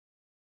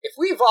If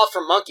we evolved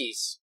from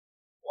monkeys,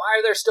 why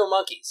are there still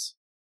monkeys?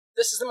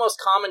 This is the most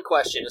common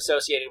question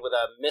associated with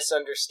a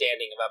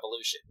misunderstanding of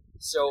evolution.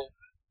 So,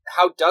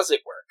 how does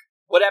it work?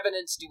 What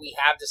evidence do we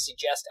have to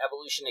suggest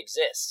evolution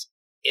exists?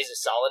 Is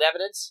it solid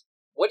evidence?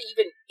 What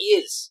even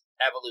is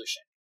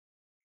evolution?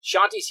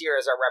 Shanti's here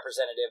as our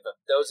representative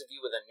of those of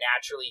you with a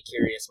naturally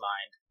curious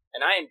mind,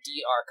 and I am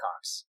D.R.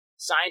 Cox,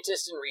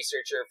 scientist and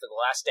researcher for the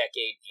last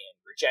decade in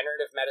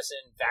regenerative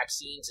medicine,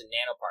 vaccines, and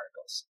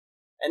nanoparticles.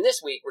 And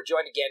this week, we're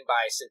joined again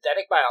by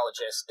synthetic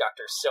biologist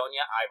Dr.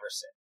 Sonia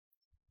Iverson.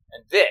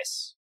 And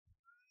this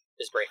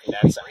is Breaking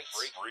Bad Science.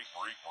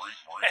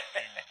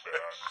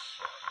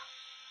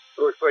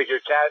 Looks like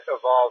your cat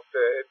evolved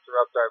to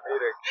interrupt our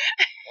meeting.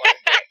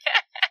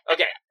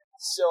 Okay,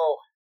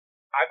 so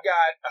I've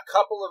got a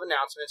couple of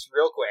announcements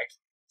real quick.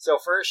 So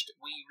first,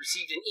 we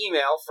received an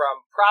email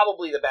from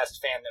probably the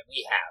best fan that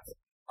we have.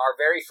 Our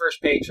very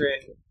first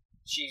patron.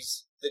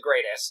 She's the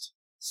greatest.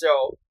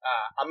 So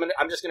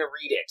I'm just gonna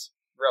read it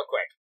real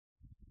quick.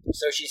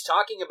 So she's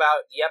talking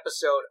about the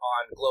episode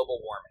on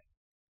global warming.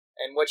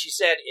 And what she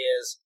said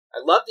is,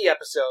 I love the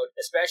episode,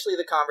 especially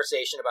the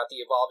conversation about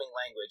the evolving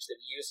language that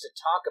we use to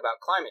talk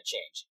about climate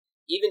change.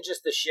 Even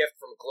just the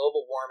shift from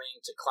global warming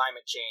to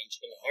climate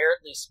change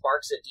inherently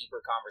sparks a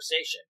deeper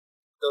conversation,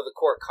 though the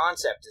core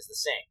concept is the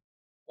same.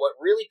 What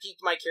really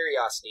piqued my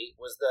curiosity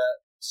was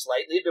the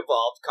slightly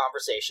devolved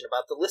conversation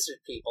about the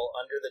lizard people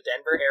under the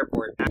Denver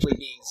airport actually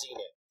being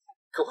Xenu.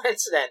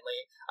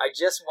 Coincidentally, I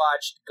just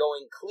watched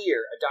Going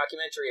Clear, a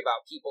documentary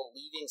about people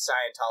leaving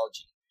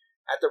Scientology.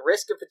 At the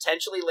risk of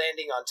potentially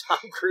landing on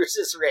Tom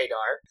Cruise's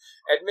radar,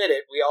 admit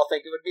it, we all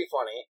think it would be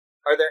funny,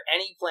 are there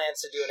any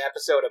plans to do an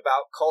episode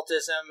about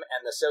cultism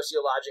and the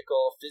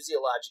sociological,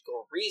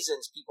 physiological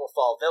reasons people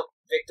fall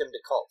victim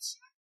to cults?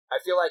 I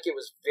feel like it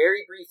was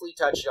very briefly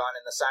touched on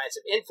in the Science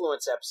of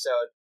Influence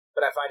episode,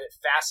 but I find it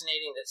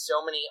fascinating that so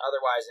many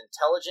otherwise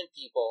intelligent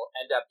people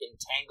end up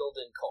entangled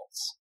in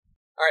cults.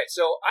 All right,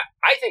 so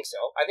I think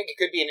so. I think it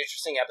could be an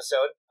interesting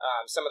episode.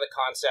 Some of the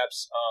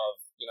concepts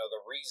of,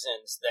 the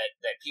reasons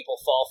that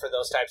people fall for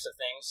those types of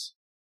things.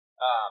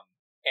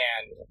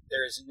 And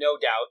there's no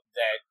doubt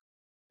that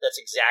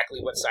that's exactly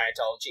what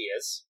Scientology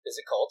is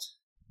a cult.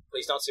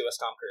 Please don't sue us,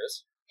 Tom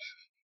Cruise.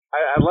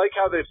 I like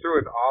how they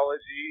threw an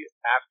ology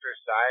after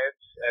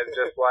science and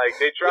just like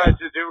they tried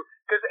to do,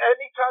 because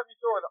anytime you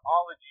throw an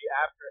ology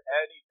after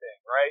anything,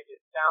 right, it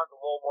sounds a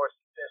little more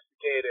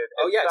sophisticated.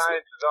 And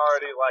science is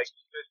already like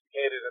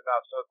sophisticated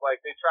enough, so it's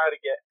like they try to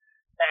get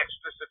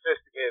extra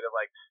sophisticated,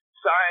 like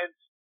science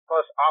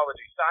plus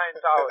ology,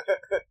 Scientology,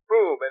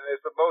 boom, and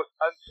it's the most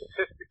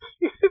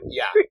unsophisticated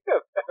thing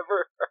I've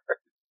ever heard.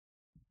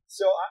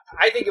 So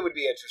I think it would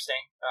be interesting.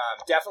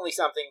 Definitely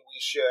something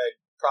we should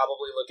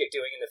probably look at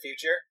doing in the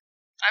future.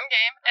 I'm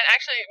game, and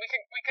actually, we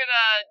could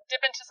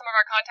dip into some of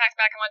our contacts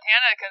back in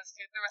Montana because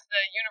there was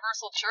the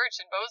Universal Church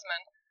in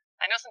Bozeman.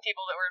 I know some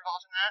people that were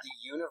involved in that.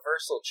 The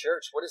Universal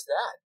Church, what is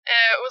that?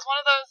 It was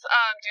one of those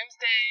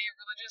doomsday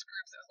religious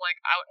groups that was like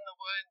out in the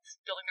woods,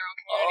 building their own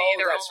community,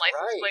 their own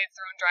license plates,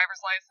 their own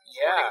driver's license,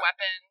 holding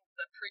weapons.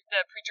 The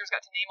preachers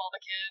got to name all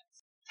the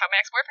kids. That's how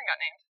my ex-boyfriend got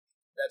named.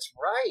 That's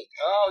right.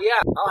 Oh, yeah.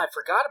 Oh, I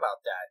forgot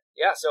about that.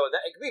 Yeah, so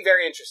it could be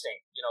very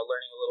interesting,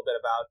 learning a little bit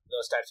about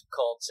those types of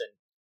cults and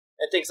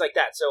things like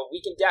that. So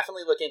we can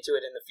definitely look into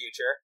it in the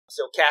future.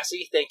 So,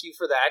 Cassie, thank you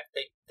for that.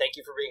 Thank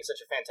you for being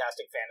such a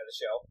fantastic fan of the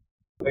show.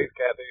 Thanks,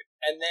 Kathy.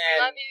 And then,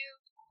 love you.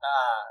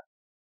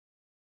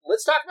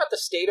 Let's talk about the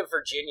state of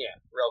Virginia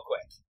real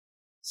quick.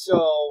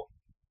 So,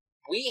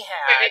 we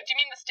had... Wait, do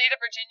you mean the state of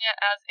Virginia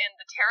as in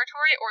the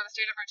territory, or the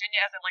state of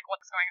Virginia as in, like,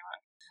 what's going on?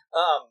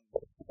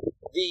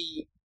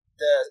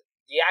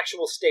 The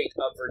actual state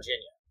of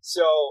Virginia.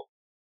 So,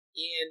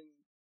 in,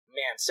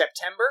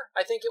 September,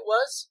 I think it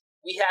was,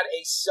 we had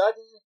a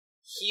sudden,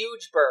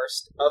 huge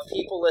burst of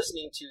people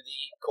listening to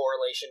the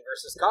correlation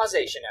versus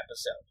causation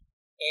episode.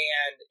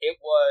 And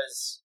it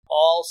was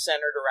all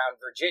centered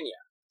around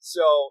Virginia.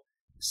 So,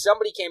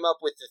 somebody came up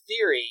with the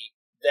theory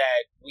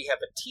that we have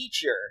a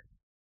teacher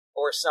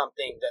or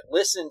something that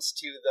listens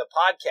to the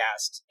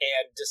podcast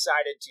and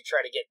decided to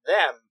try to get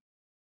them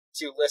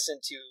to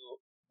listen to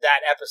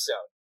that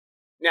episode.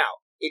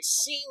 Now, it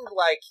seemed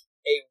like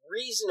a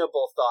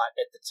reasonable thought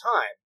at the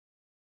time.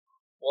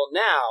 Well,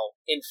 now,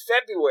 in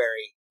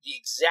February, the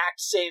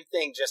exact same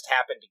thing just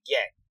happened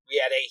again.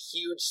 We had a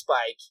huge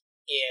spike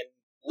in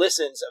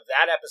listens of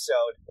that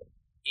episode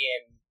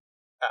in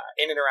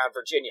and around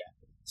Virginia.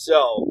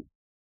 So,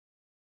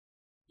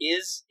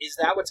 is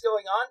that what's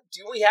going on?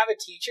 Do we have a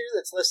teacher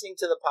that's listening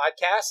to the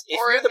podcast? If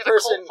or you're the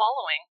person, a cult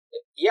following?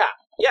 Yeah.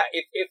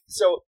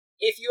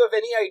 If you have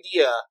any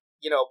idea,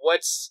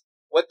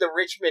 what the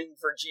Richmond,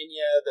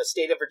 Virginia, the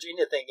state of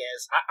Virginia thing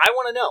is, I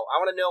want to know. I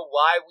want to know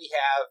why we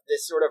have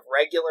this sort of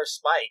regular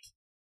spike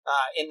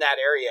in that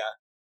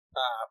area.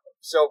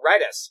 So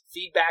write us,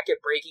 feedback at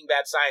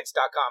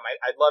breakingbadscience.com.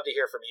 I'd love to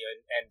hear from you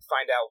and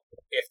find out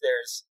if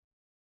there's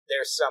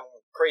some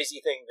crazy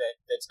thing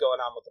that's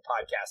going on with the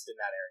podcast in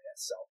that area.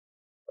 So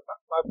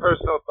my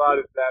personal thought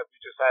is that we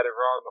just had it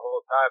wrong the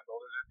whole time. The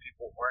lizard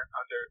people weren't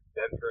under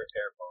Denver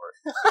Airport.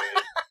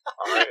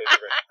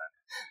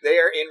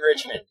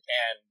 Richmond,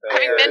 and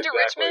having been to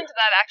Richmond,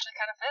 that actually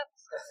kind of fits.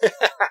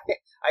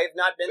 I have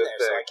not been there,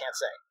 so I can't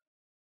say.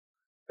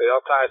 It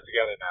all ties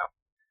together now.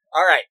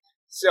 All right,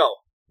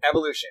 so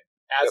evolution.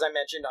 As I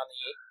mentioned on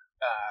the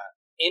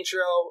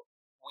intro,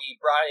 we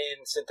brought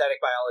in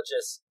synthetic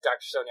biologist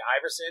Dr. Sonia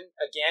Iverson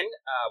again.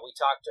 We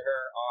talked to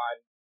her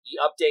on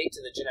the update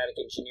to the genetic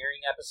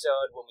engineering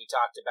episode when we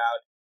talked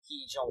about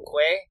He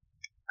Zhonghui.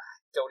 I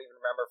don't even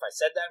remember if I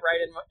said that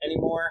right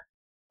anymore.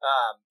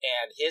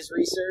 And his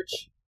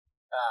research.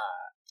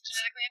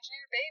 Genetically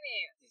engineered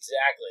babies.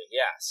 Exactly,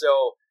 yeah.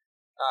 So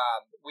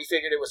we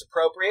figured it was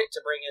appropriate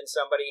to bring in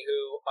somebody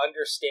who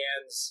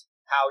understands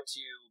how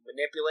to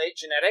manipulate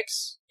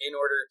genetics in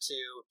order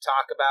to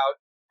talk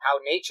about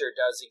how nature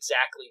does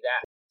exactly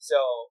that.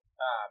 So,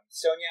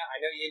 Sonia,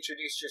 I know you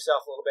introduced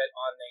yourself a little bit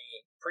on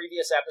the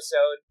previous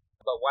episode,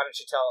 but why don't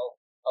you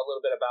tell a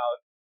little bit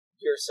about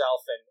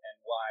yourself and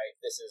why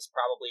this is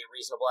probably a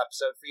reasonable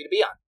episode for you to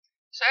be on?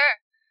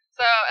 Sure.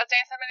 So, as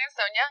Dan said, my name's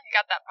Sonia. You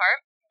got that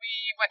part.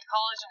 We went to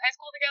college and high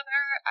school together.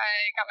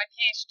 I got my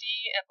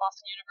PhD at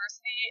Boston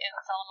University in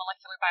cell and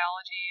molecular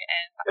biology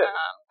and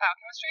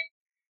biochemistry.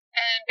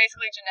 And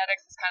basically,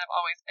 genetics has kind of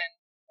always been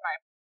my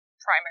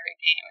primary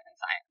game in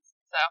science.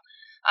 So,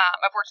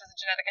 I've worked as a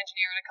genetic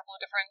engineer in a couple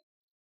of different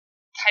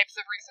types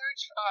of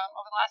research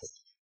over the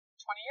last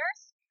 20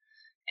 years.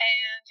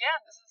 And yeah,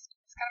 this is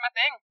kind of my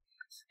thing.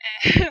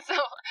 And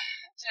so,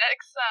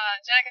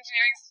 genetic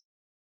engineering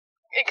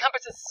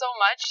encompasses so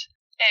much,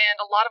 and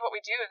a lot of what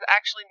we do is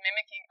actually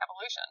mimicking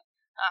evolution.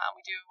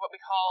 We do what we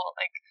call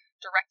like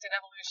directed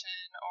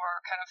evolution,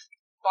 or kind of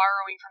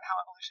borrowing from how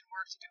evolution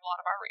works to do a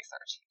lot of our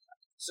research.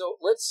 So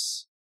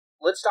let's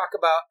talk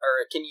about,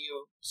 or can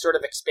you sort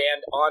of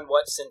expand on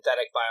what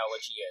synthetic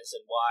biology is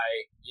and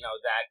why,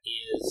 that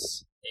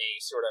is a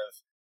sort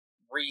of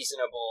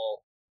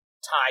reasonable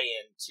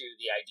tie-in to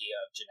the idea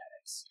of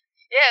genetics?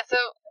 Yeah, so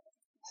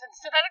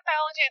synthetic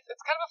biology,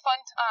 it's kind of a fun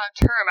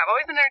term. I've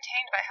always been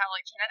entertained by how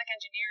like genetic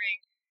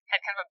engineering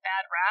had kind of a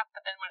bad rap,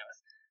 but then when it was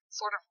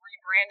sort of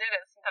rebranded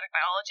as synthetic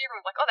biology, everyone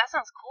was like, oh, that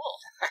sounds cool.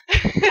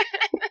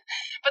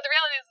 But the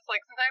reality is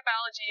like synthetic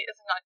biology is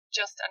not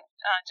just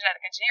genetic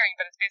engineering,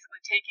 but it's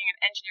basically taking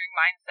an engineering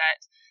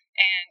mindset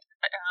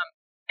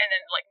and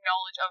then like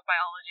knowledge of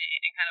biology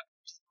and kind of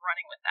just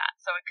running with that.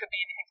 So it could be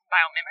anything from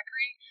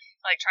biomimicry,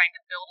 like trying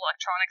to build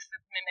electronics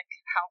that mimic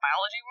how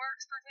biology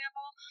works, for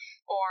example,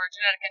 or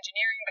genetic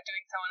engineering, but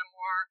doing so in a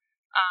more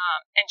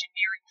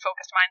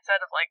engineering-focused mindset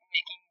of like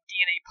making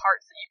DNA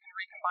parts that you can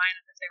recombine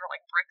as if they were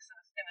like bricks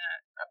in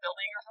a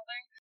building or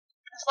something.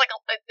 It's like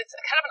it's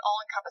kind of an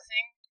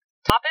all-encompassing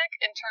topic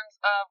in terms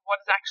of what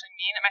does it actually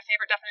mean. And my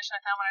favorite definition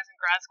I found when I was in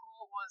grad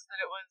school was that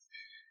it was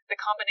the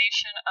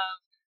combination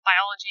of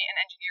biology and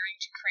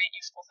engineering to create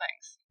useful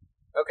things.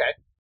 Okay.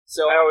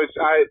 So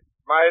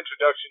my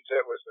introduction to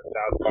it was in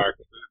South Park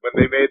when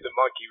they made the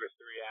monkey with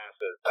three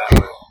asses.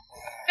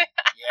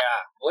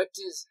 Yeah. What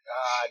is?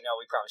 No,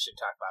 we probably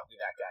shouldn't talk about who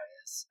that guy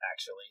is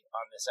actually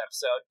on this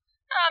episode.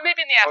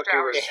 Maybe in the after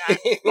hours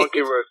chat.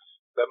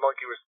 The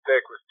monkey was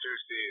thick with two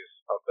C's.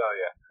 I'll tell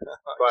you.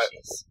 Oh, but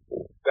geez.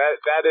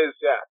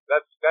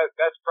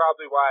 that's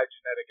probably why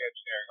genetic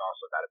engineering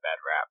also got a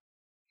bad rap.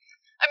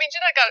 I mean,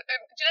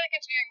 genetic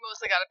engineering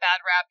mostly got a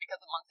bad rap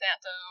because of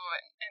Monsanto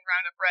and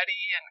Roundup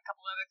Ready and a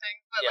couple other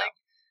things, but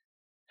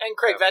and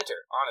Craig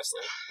Venter,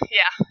 honestly.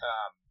 Yeah.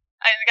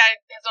 The guy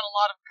has done a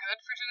lot of good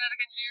for genetic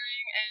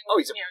engineering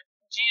and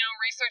genome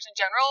research in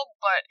general,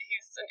 but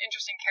he's an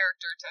interesting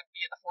character to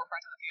be at the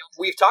forefront of the field.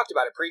 We've talked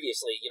about it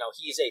previously.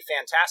 He's a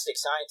fantastic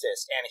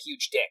scientist and a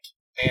huge dick,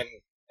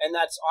 and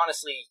that's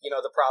honestly,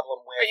 the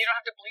problem with. But you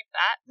don't have to bleep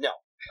that.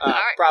 No.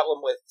 Right,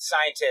 problem with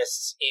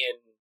scientists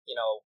in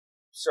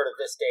sort of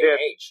this day and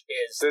age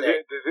is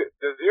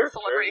does your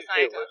celebrity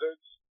say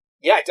lizards?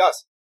 Yeah, it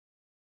does.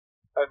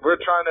 And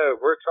we're trying to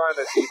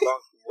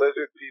debunk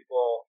lizard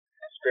people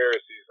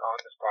conspiracies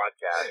on this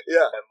podcast.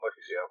 Yeah. And look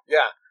at you.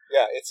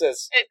 Yeah. It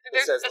says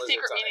there's says a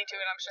secret meaning to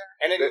it, I'm sure.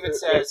 And it even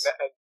says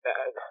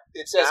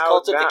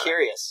cult of the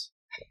curious.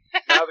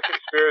 Now the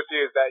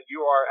conspiracy is that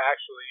you are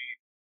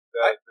actually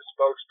the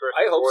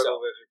spokesperson for the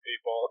lizard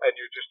people, and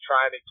you're just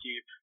trying to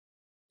keep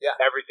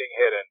everything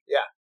hidden.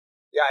 Yeah,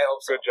 I hope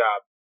so. Good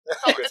job.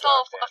 It's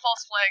all a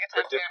false flag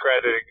attempt. For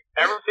discrediting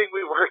everything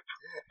we worked.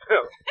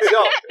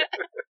 So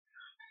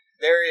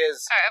there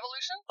is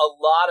evolution. A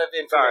lot of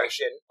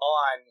information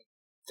on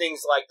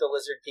things like the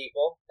lizard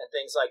people and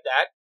things like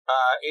that.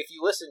 If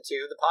you listen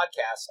to the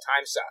podcast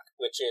Time Suck,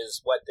 which is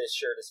what this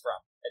shirt is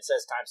from, it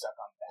says Time Suck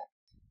on the back.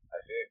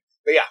 I see.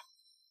 But yeah,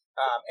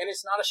 and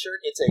it's not a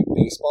shirt; it's a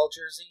baseball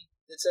jersey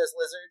that says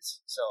lizards.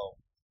 So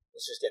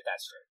let's just get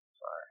that straight.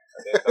 Sorry, I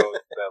didn't know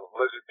that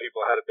lizard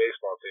people had a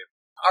baseball team.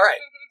 All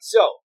right,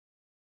 so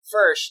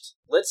first,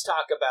 let's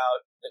talk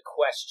about the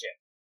question.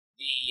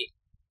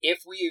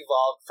 If we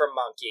evolved from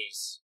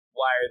monkeys,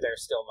 why are there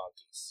still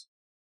monkeys?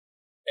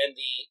 And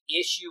the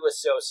issue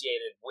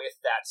associated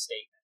with that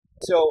statement.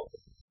 So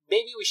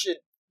maybe we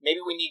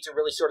need to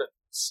really sort of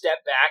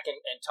step back and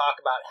talk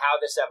about how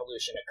this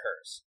evolution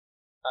occurs.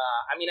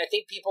 I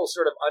think people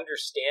sort of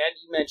understand.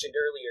 You mentioned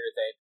earlier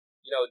that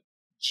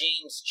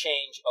genes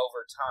change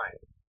over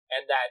time,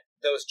 and that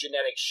those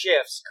genetic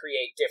shifts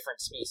create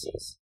different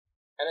species.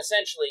 And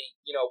essentially,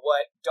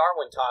 what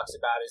Darwin talks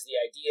about is the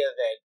idea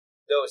that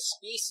those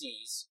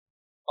species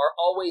are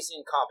always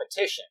in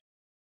competition.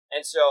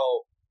 And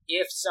so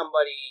if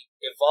somebody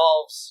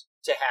evolves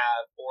to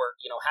have, or,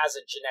 has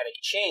a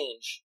genetic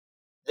change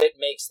that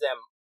makes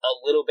them a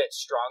little bit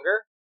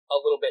stronger,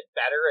 a little bit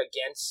better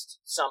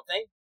against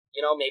something,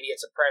 maybe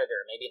it's a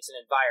predator, maybe it's an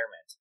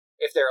environment.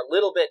 If they're a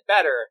little bit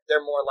better,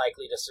 they're more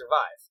likely to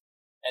survive.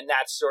 And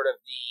that's sort of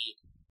the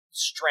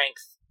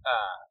strongest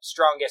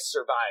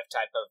survive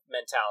type of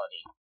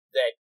mentality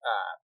that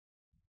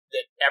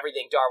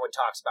everything Darwin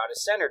talks about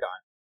is centered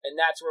on. And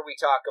that's where we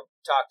talked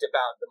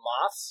about the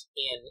moths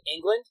in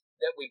England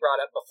that we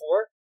brought up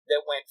before,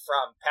 that went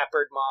from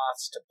peppered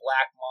moths to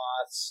black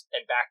moths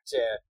and back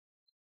to,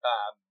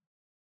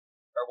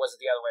 or was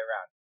it the other way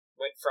around?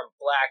 Went from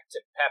black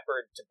to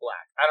peppered to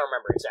black. I don't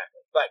remember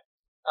exactly, but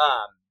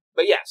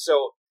yeah.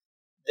 So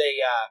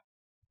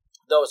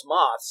those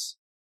moths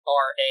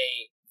are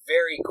a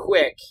very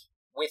quick,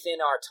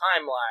 within our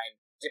timeline,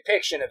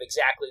 depiction of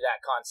exactly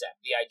that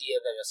concept. The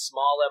idea that a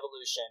small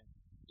evolution,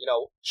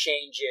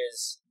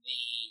 changes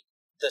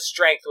the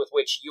strength with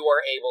which you are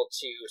able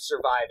to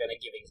survive in a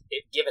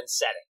given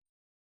setting.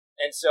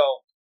 And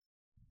so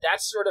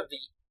that's sort of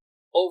the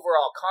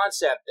overall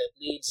concept that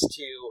leads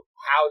to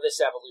how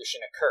this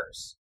evolution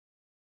occurs.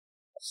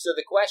 So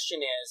the question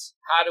is,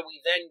 how do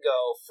we then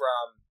go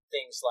from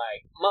things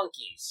like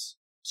monkeys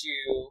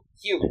to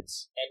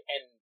humans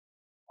and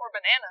or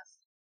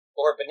bananas?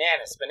 Or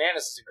bananas.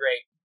 Bananas is a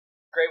great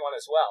one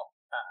as well.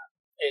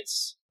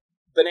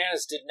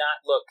 Bananas did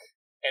not look,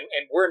 and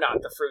were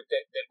not the fruit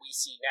that we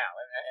see now.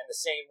 And the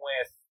same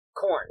with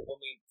corn, when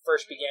we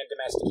first began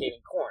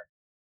domesticating corn.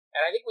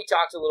 And I think we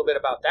talked a little bit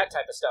about that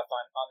type of stuff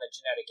on the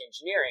genetic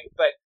engineering.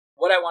 But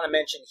what I want to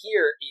mention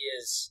here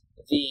is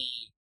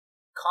the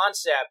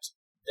concept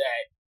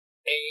that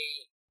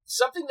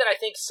something that I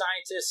think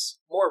scientists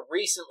more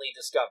recently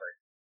discovered,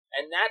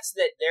 and that's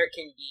that there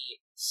can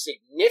be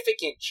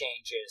significant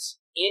changes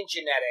in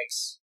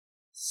genetics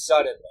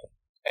suddenly.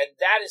 And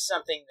that is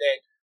something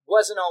that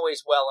wasn't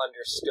always well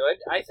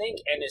understood, I think,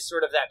 and is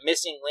sort of that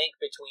missing link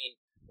between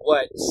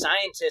what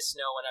scientists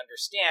know and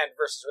understand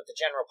versus what the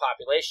general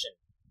population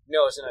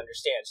knows and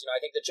understands.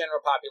 I think the general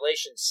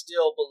population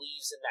still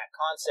believes in that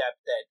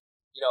concept that,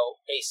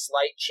 a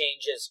slight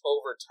changes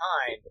over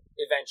time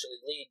eventually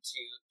lead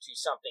to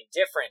something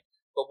different.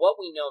 But what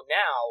we know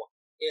now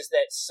is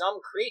that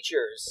some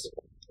creatures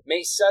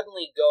may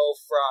suddenly go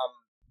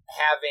from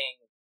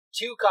having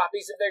 2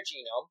 copies of their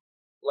genome,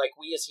 like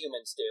we as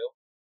humans do,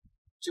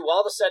 to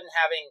all of a sudden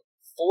having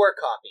 4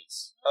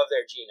 copies of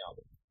their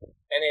genome.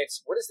 And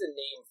what is the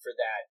name for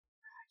that?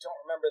 I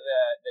don't remember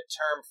the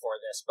term for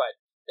this, but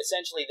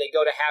essentially they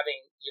go to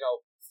having,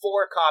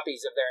 4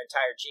 copies of their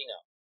entire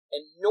genome.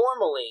 And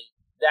normally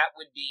that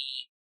would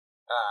be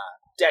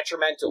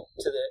detrimental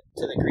to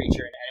the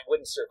creature and it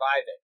wouldn't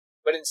survive it.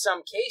 But in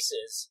some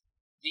cases,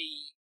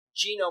 the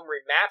genome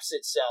remaps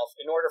itself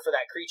in order for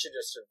that creature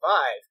to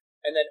survive,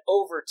 and then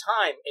over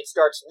time it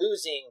starts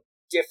losing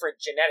different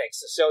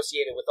genetics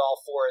associated with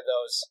all 4 of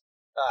those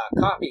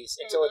copies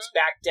until it's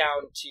back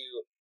down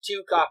to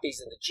 2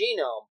 copies of the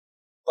genome.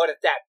 But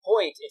at that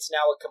point, it's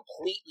now a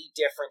completely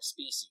different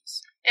species.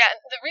 Yeah, and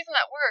the reason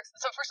that works,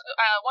 so first,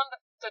 one of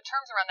the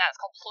terms around that is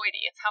called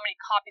ploidy. It's how many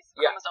copies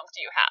of chromosomes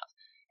do you have.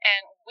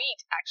 And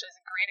wheat actually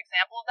is a great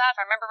example of that.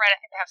 If I remember right, I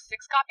think they have 6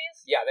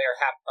 copies. Yeah, they are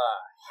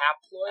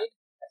haploid,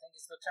 I think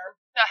is the term.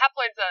 No,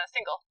 haploid's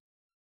single.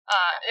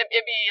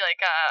 It'd be like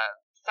a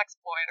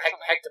sexploid or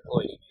something.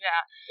 Hectaploidy.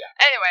 Yeah.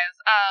 Anyways,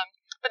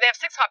 but they have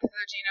 6 copies of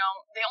their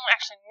genome. They only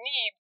actually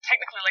need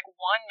technically like 1,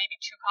 maybe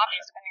 2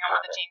 copies, depending on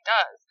what the gene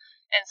does.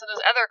 And so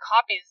those other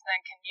copies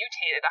then can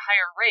mutate at a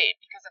higher rate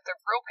because if they're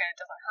broken, it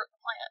doesn't hurt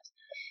the plant.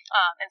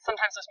 And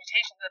sometimes those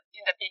mutations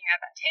end up being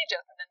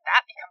advantageous, and then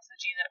that becomes the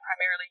gene that it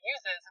primarily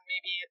uses, and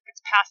maybe it gets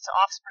passed to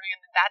offspring,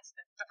 and then that's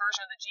the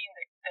version of the gene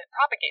that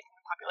propagates in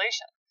the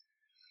population.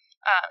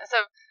 And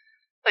so,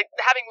 like,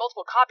 having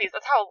multiple copies,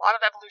 that's how a lot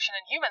of evolution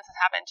in humans has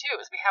happened too,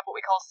 is we have what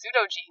we call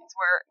pseudogenes,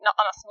 where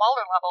on a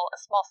smaller level, a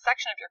small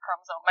section of your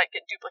chromosome might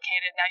get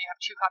duplicated. Now you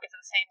have 2 copies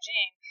of the same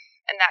gene,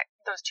 and that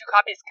those 2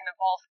 copies can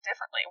evolve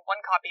differently. 1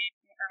 copy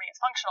remains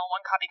functional,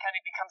 1 copy kind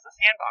of becomes a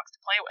sandbox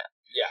to play with.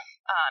 Yeah.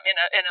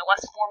 In a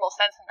less formal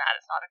sense than that,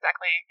 it's not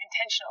exactly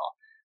intentional.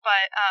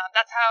 But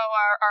that's how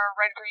our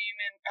red, green,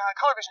 and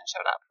color vision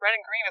showed up. Red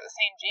and green are the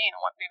same gene,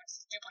 and they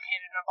just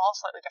duplicated and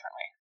evolved slightly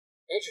differently.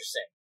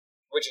 Interesting.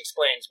 Which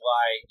explains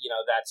why,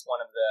 that's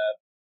one of the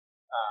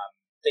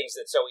things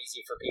that's so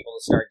easy for people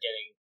to start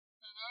getting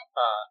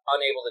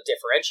unable to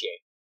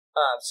differentiate.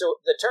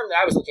 So the term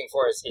that I was looking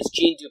for is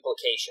gene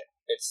duplication.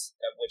 It's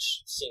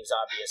which seems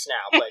obvious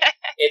now, but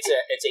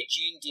it's a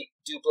gene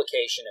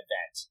duplication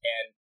event,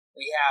 and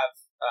we have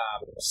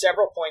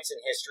several points in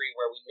history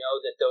where we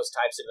know that those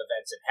types of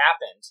events have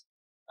happened,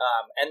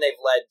 and they've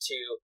led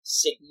to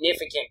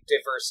significant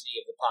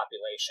diversity of the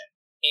population.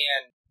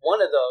 And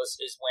one of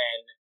those is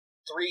when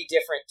 3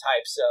 different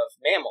types of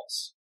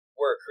mammals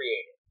were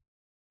created.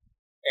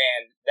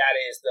 And that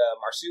is the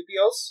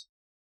marsupials,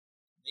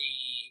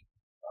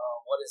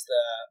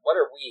 what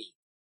are we?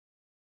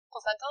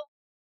 Placental.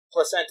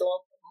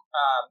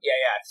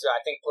 So I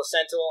think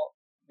placental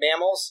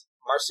mammals,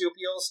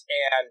 marsupials,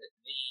 and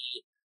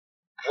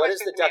what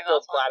is the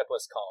duck-billed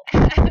platypus called?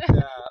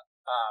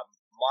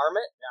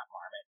 Marmot? Not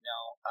marmot,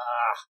 no.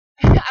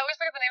 I always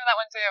forget the name of that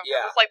one too.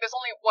 Yeah. It's like there's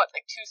only, 2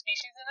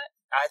 species in it?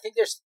 I think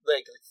there's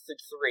like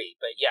 3,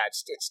 but yeah,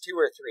 it's 2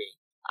 or 3.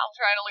 I'll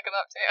try to look it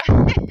up too.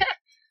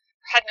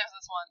 Head knows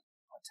this one.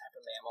 What type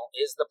of mammal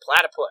is the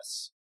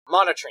platypus?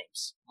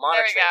 Monotremes.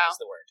 Monotreme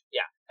is the word.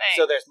 Yeah. Thanks.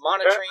 So there's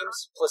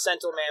monotremes,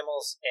 placental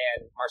mammals,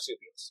 and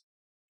marsupials.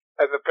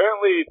 And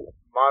apparently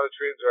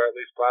monotremes, or at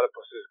least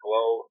platypuses,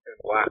 glow in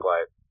black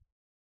light.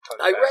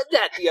 I read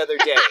that the other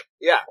day.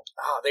 Yeah.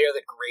 Oh, they are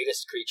the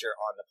greatest creature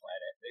on the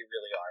planet. They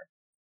really are.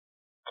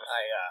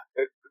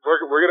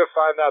 We're gonna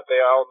find out they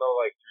all know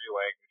like 3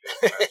 languages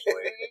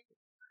eventually.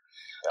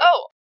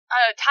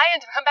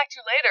 Tie-in to come back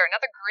to later.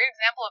 Another great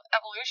example of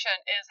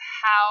evolution is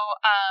how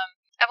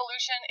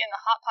evolution in the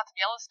hot pots of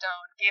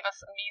Yellowstone gave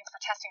us a means for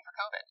testing for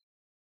COVID.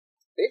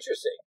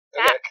 Interesting.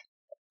 TAC. Okay.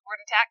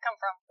 Where did TAC come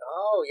from?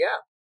 Oh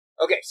yeah.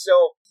 Okay,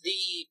 so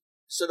the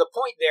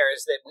point there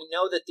is that we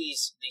know that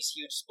these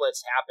huge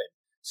splits happen.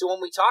 So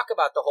when we talk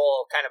about the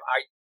whole kind of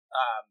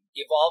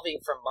evolving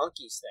from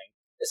monkeys thing,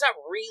 it's not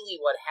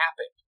really what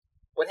happened.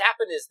 What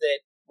happened is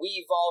that we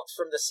evolved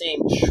from the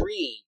same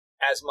tree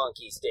as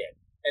monkeys did.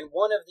 And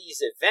one of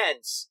these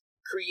events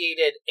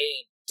created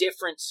a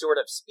different sort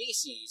of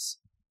species.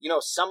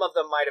 Some of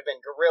them might have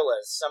been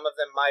gorillas. Some of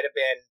them might have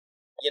been,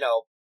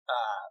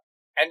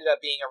 ended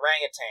up being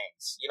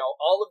orangutans.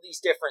 All of these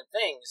different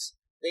things,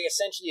 they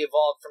essentially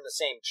evolved from the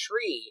same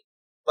tree,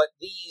 but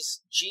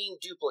these gene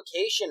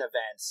duplication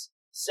events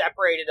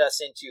separated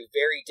us into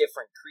very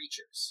different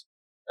creatures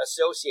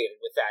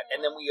associated with that,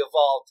 and then we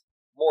evolved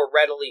more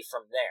readily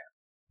from there.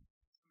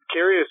 I'm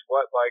curious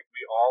what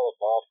we all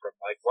evolved from.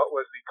 What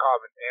was the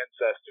common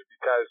ancestor?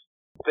 Because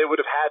they would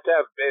have had to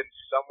have been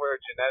somewhere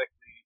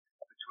genetically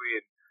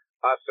between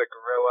us, a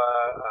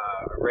gorilla,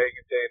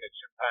 orangutan, a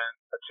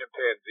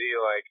chimpanzee.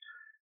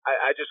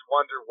 I just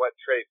wonder what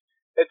traits.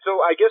 And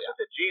so I guess with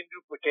the gene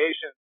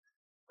duplication,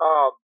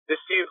 this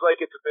seems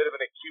like it's a bit of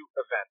an acute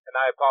event, and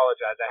I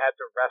apologize. I had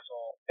to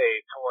wrestle a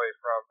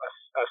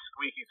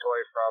squeaky toy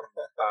from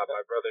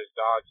my brother's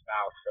dog's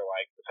mouth for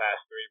the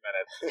past 3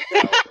 minutes.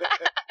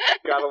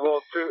 Got a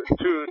little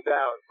tuned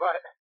out,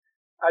 but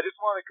I just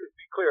want to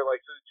be clear.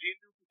 So the gene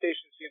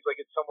duplication seems like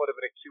it's somewhat of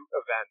an acute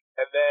event,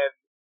 and then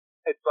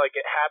it's like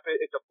it happened.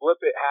 It's a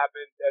blip. It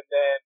happened, and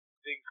then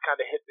things kind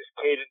of hit this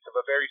cadence of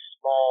a very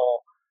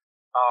small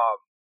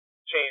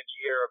change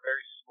here, a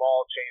very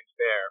small change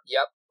there.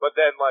 Yep. But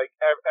then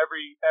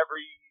every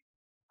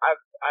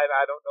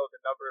I don't know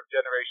the number of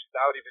generations.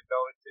 I don't even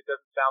know. It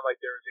doesn't sound like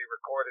there is a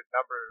recorded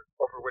number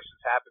over which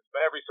this happens.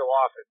 But every so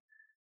often,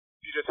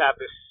 you just have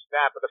this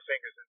snap of the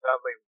fingers, and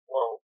suddenly,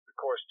 whoa, the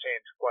course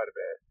changed quite a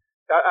bit.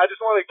 I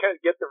just want to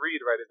get the read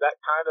right. Is that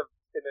kind of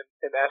in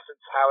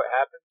essence how it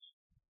happens?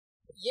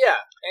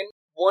 Yeah, and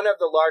one of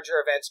the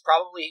larger events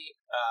probably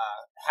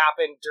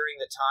happened during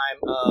the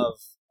time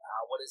of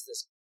what is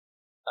this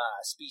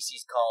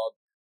species called?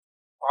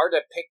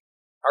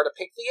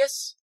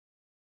 Ardipithecus?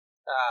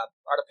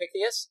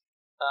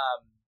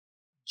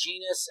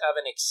 Genus of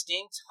an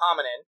extinct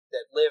hominin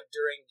that lived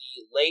during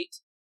the late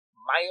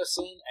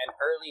Miocene and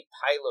early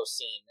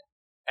Pliocene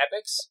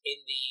epochs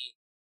in the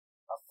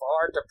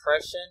Afar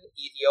Depression,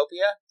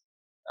 Ethiopia.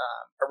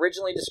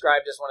 Originally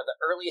described as one of the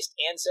earliest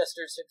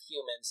ancestors of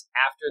humans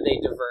after they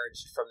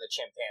diverged from the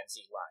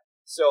chimpanzee line.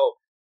 So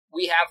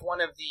we have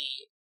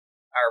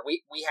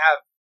we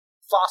have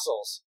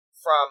fossils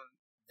from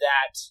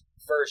that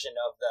version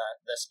of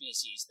the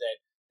species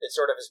that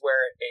sort of is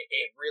where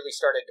it really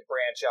started to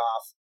branch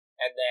off,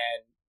 and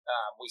then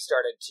we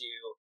started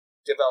to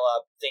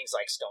develop things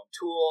like stone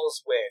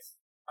tools with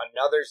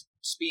another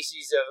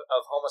species of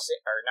not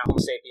Homo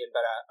sapien,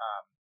 but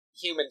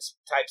human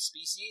type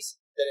species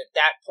that at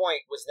that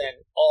point was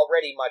then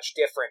already much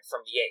different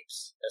from the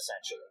apes,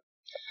 essentially.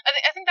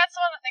 I think that's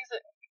one of the things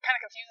that kind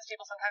of confuses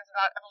people sometimes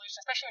about evolution,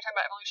 especially when we talk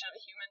about evolution of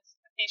the human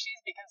species,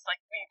 because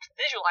we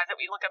visualize it,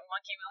 we look at a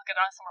monkey, we look at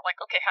us, and we're like,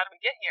 okay, how did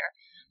we get here?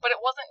 But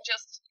it wasn't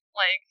just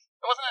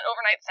it wasn't an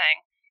overnight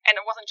thing, and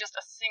it wasn't just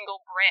a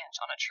single branch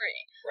on a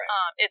tree. Right.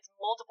 It's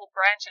multiple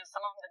branches,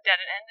 some of them that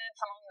dead-ended,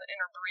 some of them that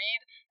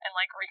interbreed and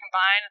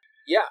recombine.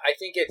 Yeah, I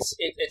think it's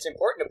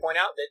important to point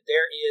out that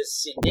there is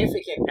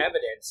significant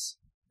evidence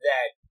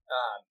that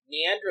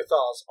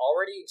Neanderthals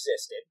already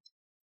existed.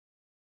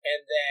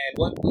 And then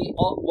what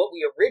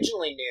we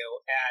originally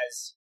knew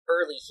as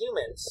early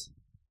humans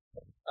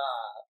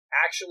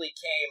actually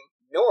came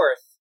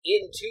north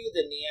into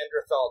the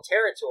Neanderthal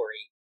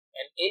territory,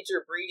 and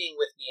interbreeding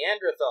with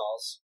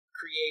Neanderthals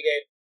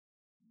created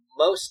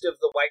most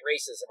of the white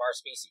races of our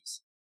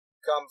species.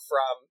 Come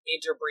from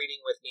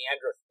interbreeding with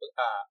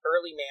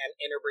early man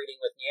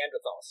interbreeding with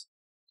Neanderthals.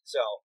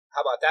 So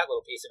how about that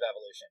little piece of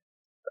evolution?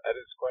 That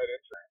is quite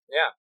interesting.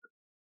 Yeah.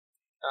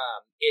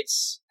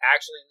 it's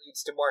actually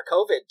leads to more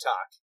COVID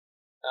talk,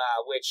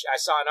 which I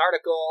saw an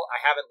article. I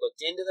haven't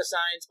looked into the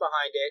science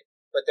behind it,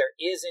 but there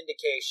is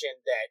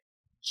indication that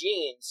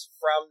genes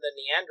from the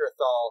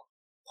Neanderthal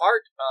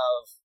part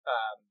of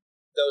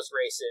those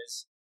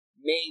races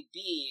may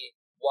be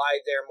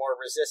why they're more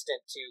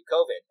resistant to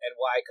COVID and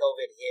why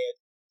COVID hit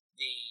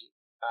the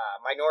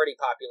minority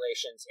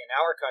populations in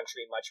our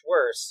country much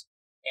worse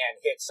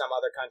and hit some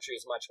other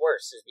countries much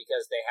worse, is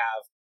because they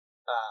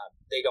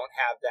don't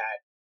have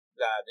the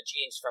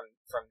genes from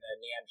the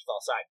Neanderthal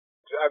side.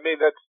 I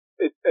mean,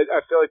 I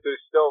feel like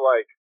there's still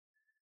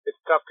it's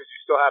tough because you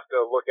still have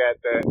to look at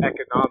the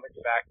economic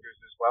factors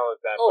as well as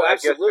that. Oh, but absolutely. I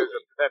guess there's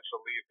a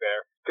potential lead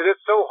there because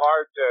it's so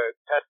hard to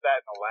test that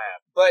in the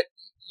lab. But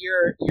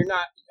you're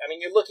not. I mean,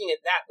 you're looking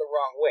at that the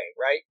wrong way,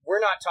 right? We're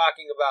not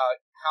talking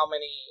about how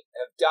many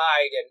have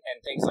died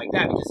and things like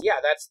that, because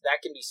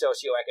that can be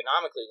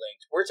socioeconomically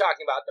linked. We're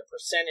talking about the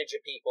percentage of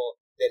people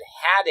that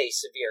had a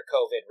severe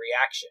COVID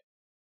reaction,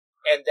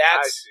 and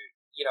that's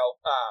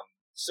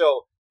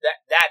so.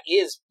 That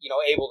is,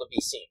 able to be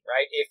seen,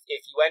 right? If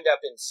you end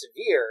up in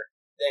severe,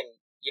 then,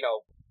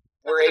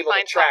 we're able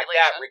to track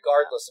that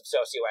regardless of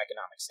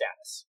socioeconomic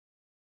status.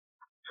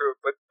 True,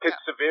 but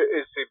severe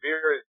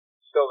is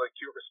still an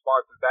acute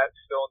response. Is that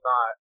still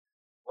not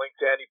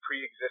linked to any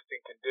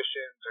pre-existing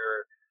conditions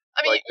or?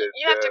 I mean,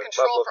 you have to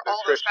control for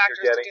all those factors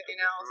to do the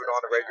analysis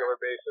on a regular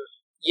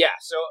basis. Yeah.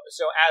 So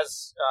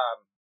as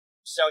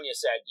Sonia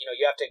said,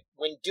 you have to,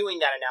 when doing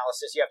that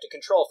analysis, you have to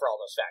control for all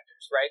those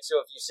factors, right?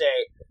 So if you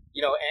say,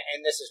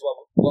 and this is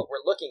what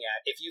we're looking at,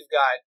 if you've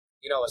got,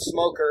 a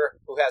smoker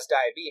who has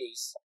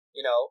diabetes,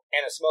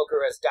 and a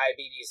smoker who has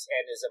diabetes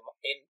and is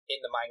in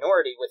the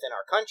minority within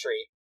our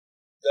country,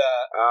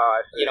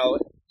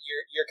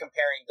 you're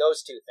comparing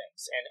those two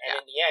things. And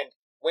in the end,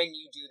 when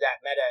you do that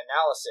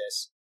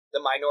meta-analysis,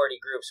 the minority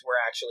groups were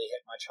actually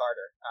hit much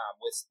harder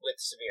with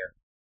severe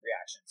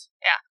reactions.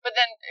 Yeah, but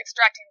then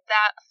extracting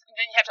that,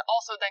 then you have to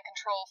also then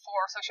control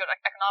for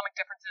socioeconomic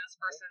differences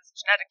versus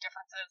genetic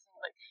differences.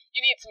 And you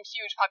need some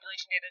huge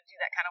population data to do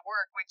that kind of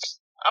work, which,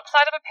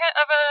 upside of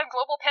a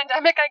global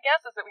pandemic, I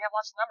guess, is that we have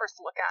lots of numbers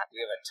to look at.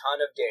 We have a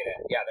ton of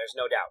data. Yeah, there's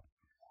no doubt.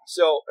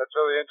 So that's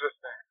really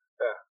interesting.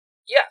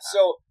 Yeah,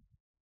 so,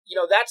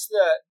 that's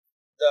the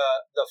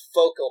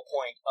focal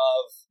point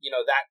of,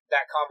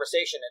 that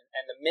conversation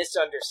and the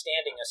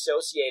misunderstanding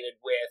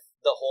associated with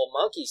the whole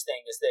monkeys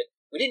thing is that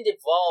we didn't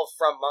evolve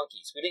from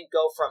monkeys. We didn't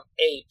go from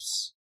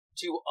apes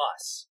to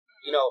us.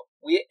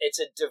 It's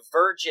a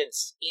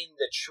divergence in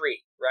the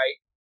tree,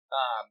 right?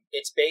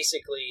 It's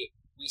basically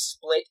we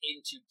split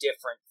into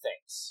different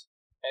things.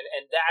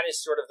 And that is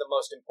sort of the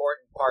most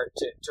important part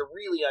to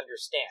really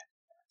understand.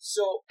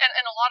 So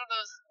and a lot of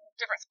those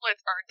different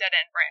splits are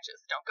dead-end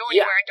branches. Don't go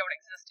anywhere and don't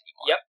exist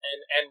anymore. Yep,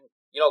 and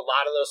a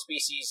lot of those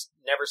species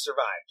never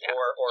survived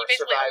or you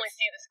basically survived. only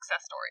see the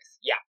success stories.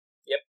 Yeah,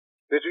 yep.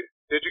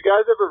 Did you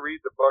guys ever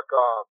read the book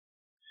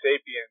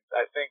 *Sapiens*?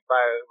 I think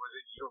was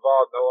it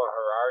Yuval Noah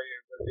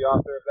Harari was the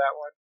author of that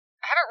one?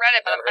 I haven't read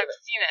it, but I've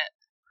seen it.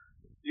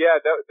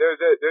 Yeah,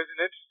 there's an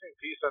interesting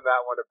piece on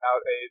that one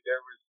about there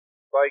was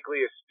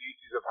likely a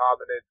species of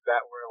hominids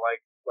that were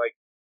like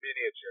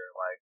miniature,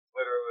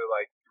 literally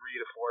 3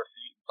 to 4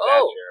 feet in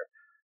stature,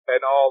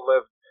 and all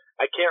lived.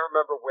 I can't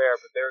remember where,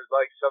 but there's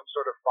some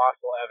sort of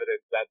fossil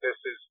evidence that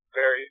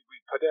we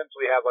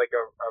potentially have a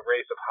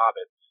race of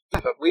hobbits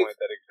at some point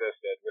that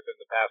existed within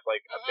the past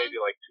maybe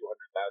 200,000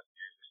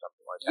 years or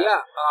something like that.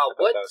 Yeah,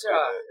 interesting.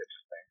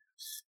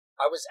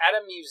 I was at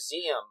a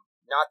museum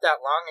not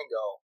that long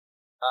ago.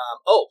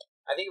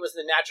 I think it was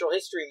the Natural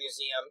History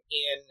Museum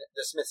in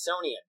the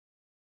Smithsonian,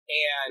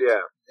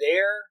 and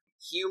their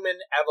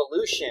human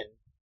evolution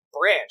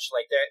branch,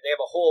 they have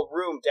a whole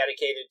room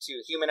dedicated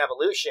to human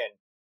evolution.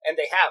 And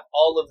they have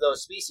all of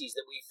those species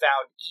that we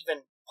found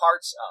even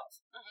parts of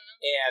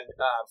and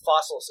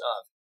fossils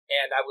of.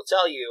 And I will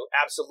tell you,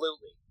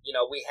 absolutely,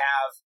 we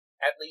have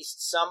at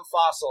least some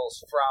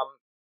fossils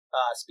from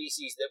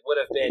species that would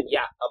have been,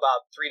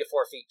 about 3 to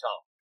 4 feet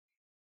tall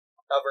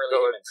of early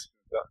humans.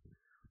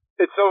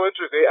 It's so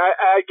interesting.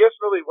 I guess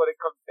really what it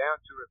comes down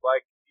to is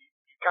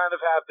you kind of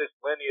have this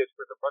lineage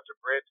with a bunch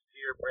of branches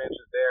here,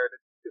 branches there. And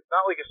it's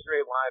not like a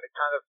straight line. It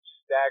kind of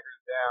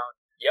staggers down.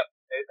 Yep.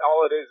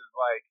 All it is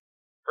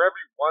for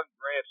every one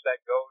branch that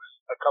goes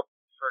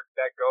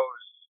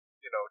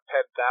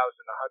 10,000,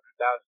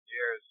 100,000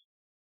 years,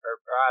 or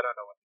I don't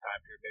know what the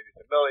time period, maybe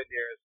it's 1 million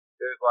years,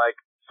 there's 5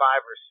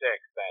 or 6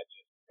 that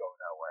just go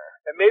nowhere.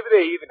 And maybe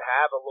they even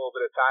have a little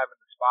bit of time in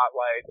the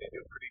spotlight. They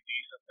do pretty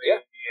decently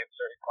in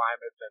certain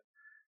climates, and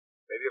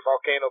maybe a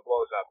volcano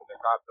blows up and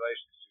their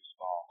population is too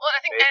small. Well,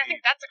 I think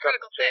that's a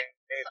critical thing.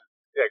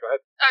 Yeah, go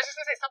ahead. I was just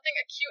going to say, something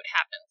acute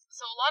happens.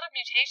 So a lot of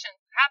mutations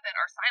happen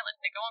are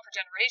silent. They go on for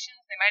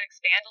generations. They might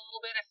expand a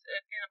little bit if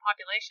in a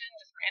population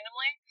just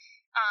randomly.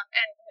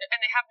 And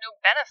they have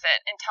no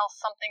benefit until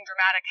something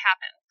dramatic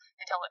happens.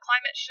 Until the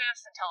climate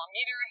shifts, until a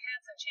meteor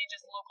hits and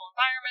changes the local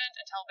environment,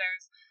 until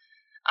there's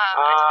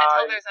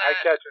Until there's I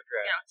catch your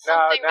drift.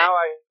 Now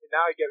I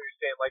get what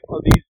you're saying. Like,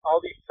 all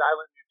these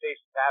silent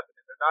mutations happen,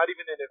 and they're not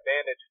even an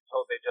advantage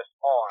until they just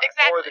are.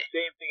 Exactly. Or the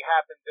same thing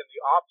happens in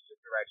the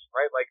opposite direction,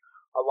 right? Like,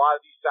 a lot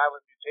of these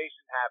silent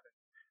mutations happen,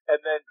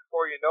 and then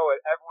before you know it,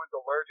 everyone's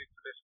allergic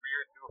to this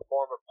weird new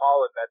form of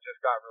pollen that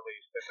just got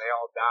released, and they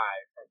all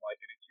die from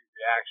like an acute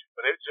reaction.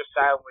 But it just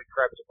silently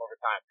creeps up over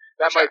time.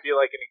 That might be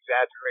like an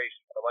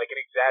exaggeration, but like an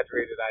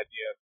exaggerated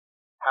idea of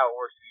how it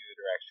works in either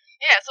direction.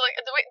 Yeah, so like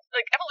the way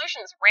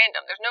evolution is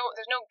random. There's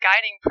no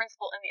guiding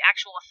principle in the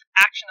actual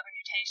action of a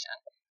mutation.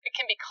 It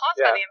can be caused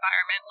by the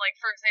environment.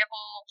 Like, for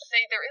example,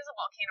 say there is a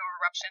volcano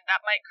eruption,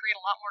 that might create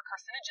a lot more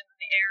carcinogens in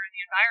the air and the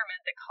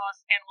environment that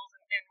cause animals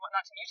and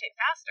whatnot to mutate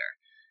faster.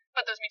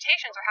 But those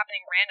mutations are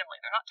happening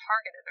randomly. They're not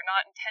targeted. They're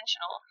not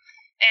intentional.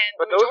 And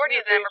the majority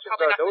of them are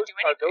probably not going to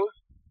do anything.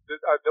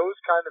 Are those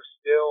kind of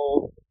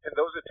still, can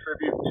those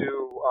attribute to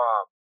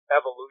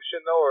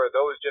evolution, though, or are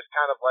those just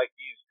kind of like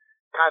these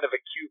kind of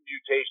acute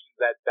mutations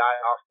that die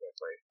off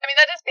quickly? I mean,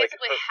 that is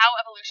basically how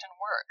evolution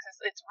works.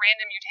 It's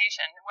random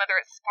mutation,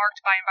 whether it's sparked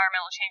by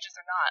environmental changes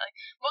or not. Like,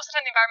 most of the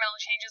time, the environmental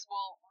changes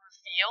will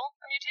reveal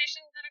a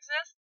mutation that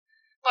exists,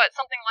 but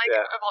something like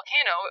a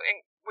volcano,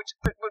 which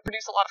would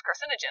produce a lot of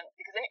carcinogens,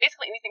 because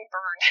basically anything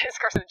burned is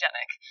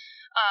carcinogenic.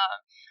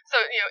 So,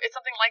 it's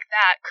something like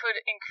that could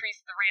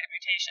increase the rate of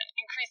mutation.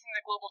 Increasing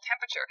the global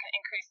temperature can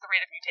increase the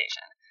rate of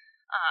mutation.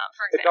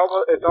 For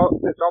example,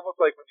 it's almost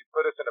like when you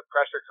put us in a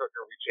pressure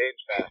cooker, we change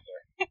faster.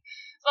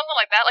 Something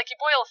like that. Like, you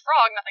boil a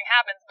frog, nothing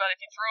happens, but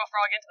if you throw a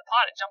frog into the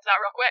pot, it jumps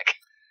out real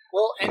quick.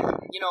 Well, and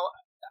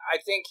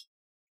I think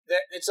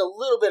that it's a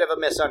little bit of a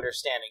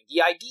misunderstanding.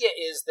 The idea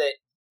is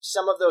that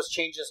some of those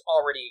changes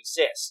already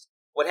exist.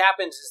 What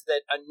happens is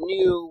that a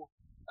new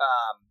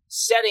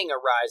setting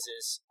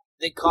arises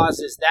that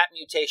causes that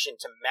mutation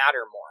to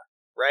matter more,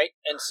 right?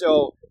 And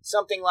so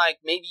something like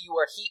maybe you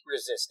are heat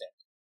resistant.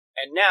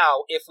 And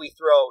now, if we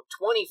throw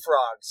 20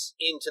 frogs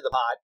into the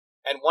pot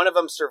and one of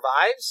them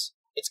survives,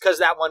 it's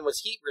because that one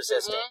was heat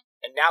resistant,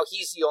 and now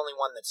he's the only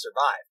one that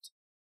survived.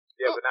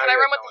 Yeah, but now can I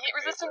run with the heat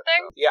resistant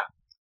thing? Yeah.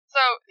 So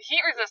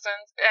heat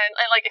resistance and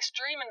like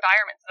extreme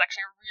environments is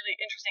actually a really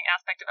interesting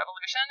aspect of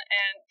evolution.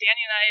 And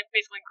Danny and I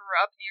basically grew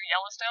up near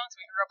Yellowstone,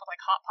 so we grew up with like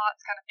hot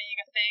pots kind of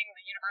being a thing.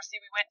 The university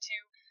we went to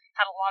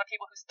had a lot of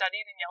people who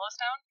studied in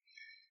Yellowstone.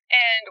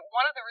 And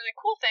one of the really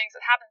cool things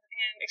that happens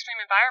in extreme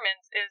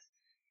environments is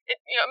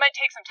it might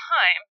take some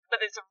time,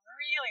 but it's a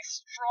really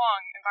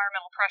strong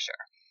environmental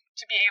pressure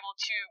to be able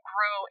to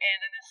grow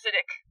in an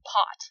acidic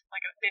pot,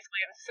 like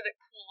basically an acidic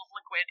pool of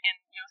liquid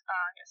in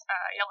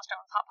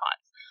Yellowstone's hot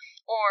pots,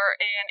 or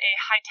in a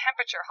high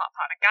temperature hot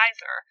pot, a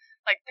geyser.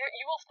 Like,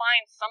 you will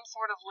find some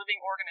sort of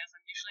living organism,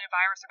 usually a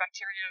virus or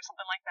bacteria or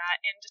something like that,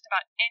 in just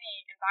about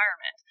any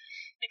environment,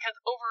 because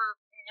over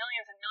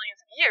millions and millions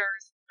of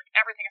years, like,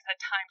 everything has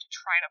had time to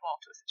try and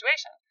evolve to a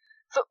situation.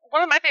 So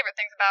one of my favorite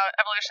things about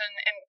evolution,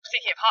 and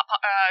speaking of hot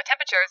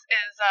temperatures,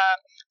 is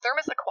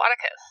Thermus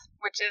aquaticus,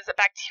 which is a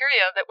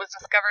bacteria that was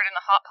discovered in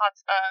the hot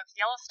pots of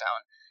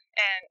Yellowstone.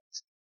 And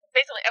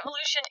basically,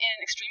 evolution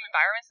in extreme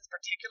environments is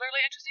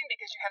particularly interesting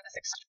because you have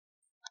this extreme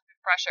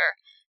pressure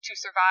to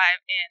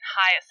survive in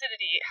high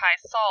acidity, high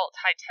salt,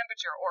 high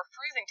temperature, or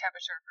freezing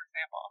temperature, for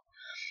example.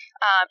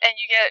 And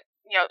you get,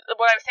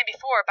 what I was saying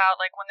before about,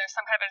 like, when there's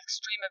some kind of an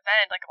extreme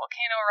event, like a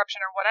volcano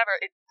eruption or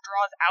whatever, it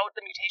draws out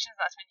the mutations.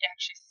 That's when you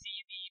actually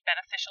see the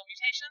beneficial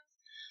mutations,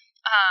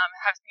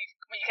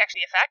 when you can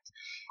actually affect.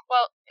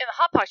 Well, in the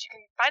hot pots, you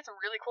can find some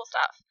really cool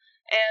stuff.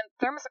 And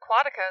Thermus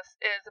aquaticus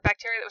is a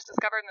bacteria that was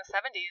discovered in the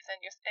 70s in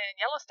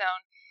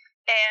Yellowstone.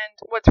 And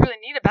what's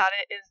really neat about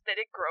it is that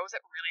it grows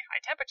at really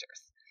high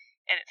temperatures.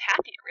 And it's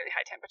happy at really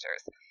high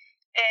temperatures.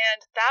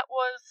 And that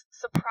was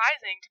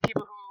surprising to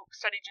people who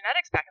studied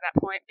genetics back at that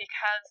point,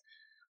 because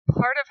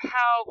part of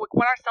how,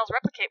 when our cells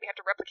replicate, we have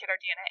to replicate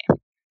our DNA.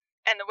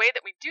 And the way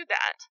that we do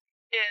that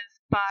is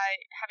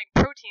by having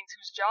proteins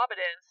whose job it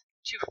is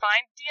to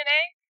find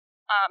DNA,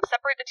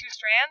 separate the two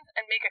strands,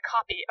 and make a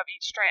copy of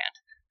each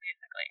strand,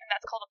 basically. And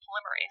that's called a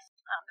polymerase.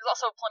 There's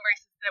also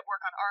polymerases that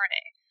work on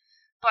RNA.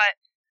 But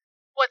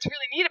what's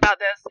really neat about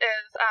this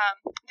is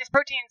these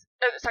polymerases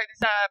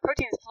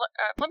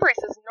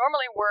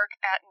normally work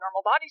at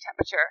normal body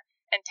temperature,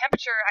 and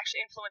temperature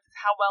actually influences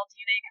how well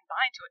DNA can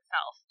bind to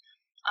itself.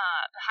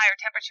 The higher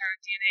temperature,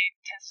 DNA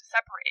tends to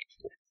separate.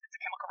 It's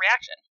a chemical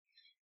reaction.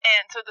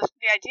 And so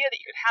the idea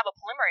that you could have a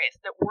polymerase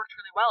that worked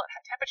really well at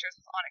high temperatures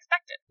was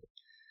unexpected.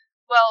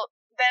 Well,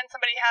 then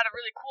somebody had a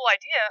really cool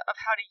idea of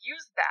how to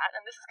use that,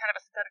 and this is kind of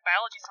a synthetic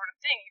biology sort of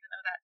thing, even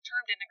though that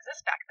term didn't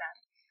exist back then,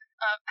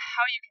 of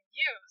how you can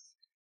use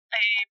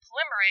a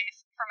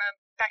polymerase from a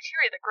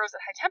bacteria that grows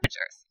at high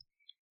temperatures.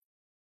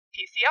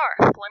 PCR,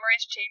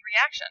 polymerase chain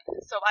reaction.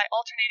 So by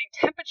alternating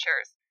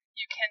temperatures,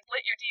 you can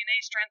split your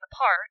DNA strands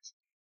apart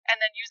and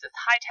then use this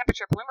high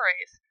temperature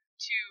polymerase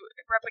to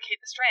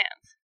replicate the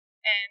strands.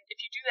 And if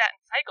you do that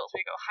in cycles,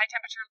 where you go high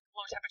temperature,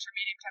 low temperature,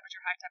 medium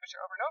temperature, high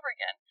temperature over and over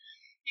again,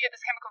 you get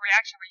this chemical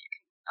reaction where you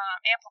can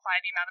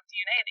amplify the amount of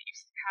DNA that you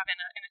have in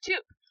a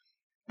tube.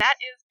 that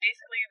is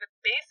basically the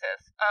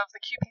basis of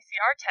the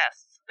qPCR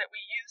tests that we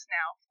use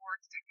now for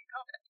detecting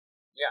COVID.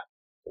 Yeah.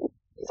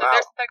 So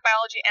there's synthetic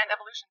biology and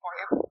evolution for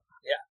you.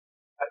 Yeah.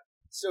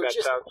 So that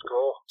sounds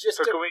cool.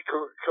 So can we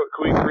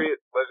create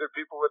lizard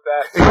people with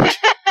that?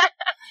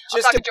 I'll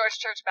talk to George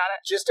Church about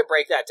it. Just to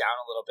break that down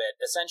a little bit,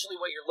 essentially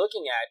what you're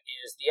looking at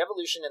is the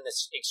evolution in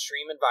this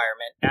extreme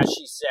environment, as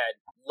she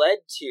said,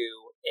 led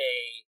to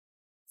a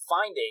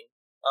finding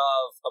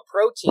of a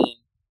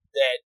protein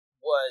that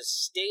was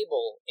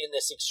stable in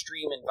this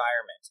extreme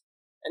environment.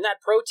 And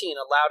that protein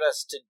allowed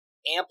us to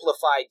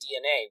amplify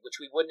DNA,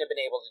 which we wouldn't have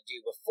been able to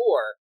do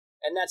before,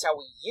 and that's how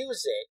we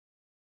use it.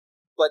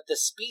 But the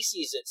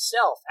species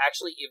itself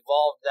actually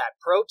evolved that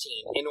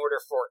protein in order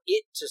for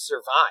it to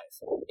survive.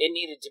 It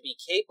needed to be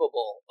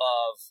capable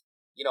of,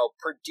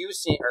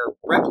 producing or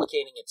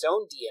replicating its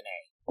own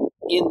DNA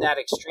in that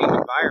extreme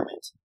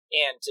environment.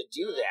 And to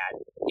do that,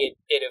 it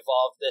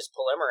evolved this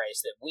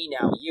polymerase that we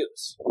now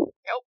use.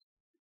 Yep.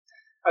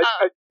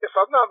 If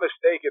I'm not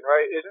mistaken,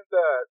 right, isn't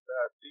the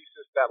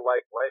thesis that,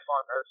 life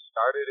on Earth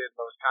started in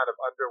those kind of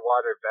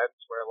underwater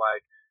vents where,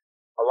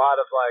 a lot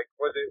of,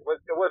 it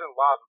wasn't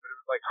lava, but it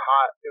was,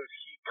 hot, it was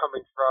heat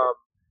coming from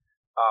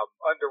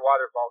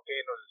underwater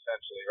volcanoes,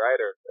 essentially, right?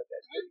 Or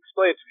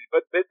explain to me.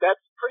 But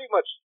that's pretty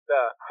much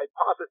the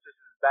hypothesis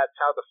is that's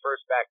how the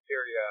first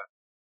bacteria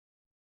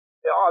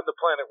on the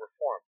planet were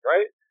formed,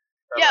 right?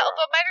 Yeah,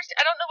 although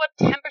I don't know what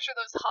temperature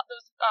those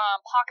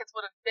pockets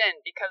would have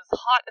been, because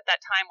hot at that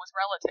time was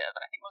relative,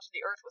 and I think most of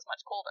the Earth was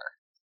much colder.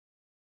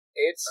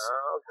 It's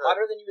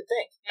hotter than you would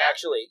think,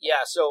 actually.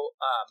 Yeah, so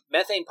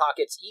methane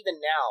pockets, even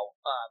now,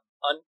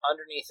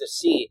 underneath the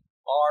sea,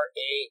 are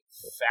a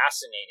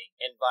fascinating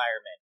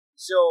environment.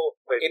 So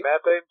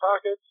methane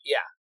pockets?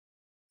 Yeah.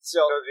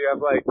 So you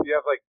have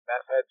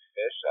meth head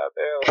fish out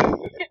there,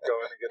 just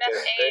going to get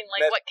methane,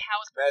 what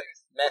cows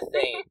produce.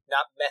 Methane,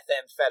 not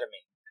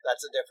methamphetamine.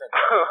 That's a different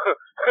thing.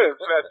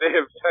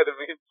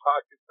 Methamphetamine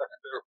pockets.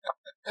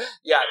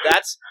 Yeah,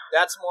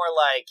 that's more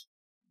like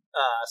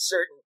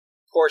certain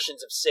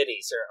portions of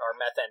cities are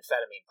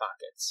methamphetamine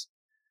pockets.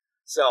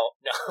 So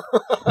no,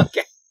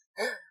 okay,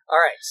 all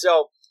right.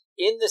 So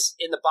in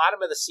the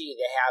bottom of the sea,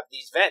 they have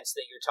these vents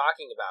that you're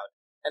talking about,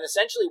 and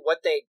essentially what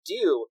they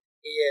do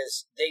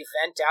is they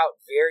vent out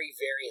very,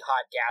 very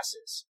hot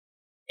gases,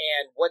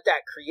 and what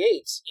that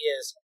creates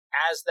is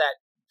as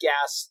that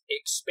gas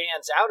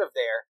expands out of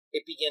there,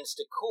 it begins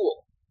to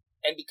cool.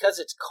 And because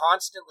it's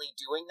constantly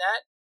doing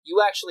that,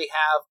 you actually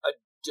have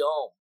a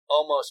dome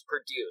almost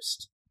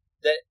produced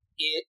that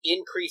it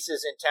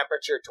increases in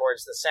temperature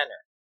towards the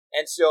center.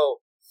 And so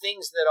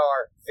things that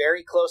are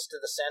very close to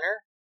the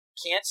center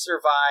can't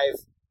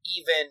survive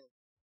even,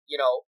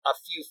 a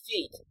few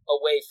feet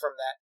away from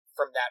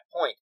that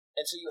point.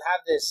 And so you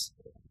have this,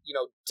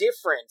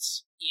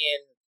 difference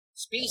in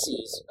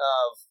species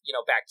of,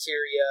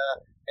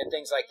 bacteria and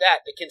things like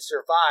that can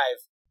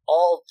survive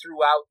all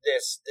throughout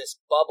this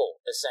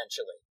bubble,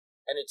 essentially.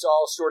 And it's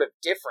all sort of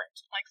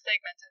different. Like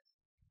segmented.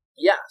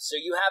 Yeah, so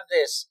you have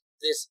this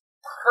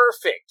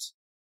perfect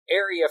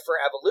area for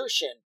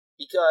evolution,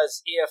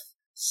 because if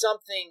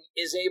something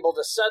is able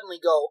to suddenly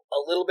go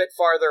a little bit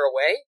farther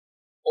away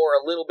or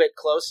a little bit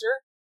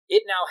closer,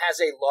 it now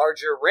has a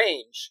larger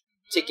range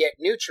to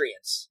get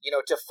nutrients,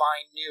 to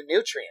find new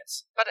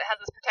nutrients. But it has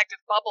this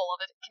protective bubble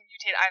that it can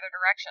mutate either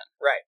direction.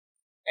 Right.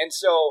 And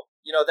so,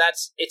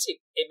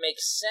 it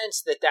makes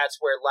sense that that's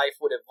where life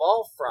would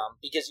evolve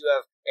from, because you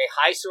have a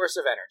high source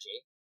of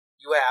energy,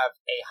 you have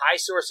a high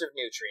source of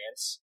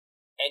nutrients,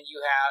 and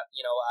you have,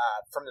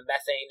 from the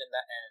methane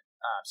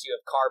so you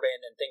have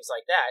carbon and things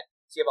like that.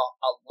 So you have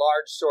a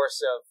large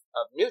source of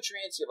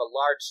nutrients, you have a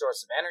large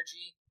source of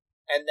energy,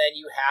 and then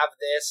you have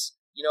this,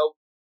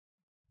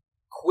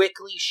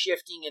 quickly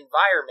shifting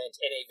environment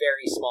in a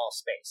very small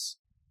space.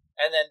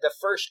 And then the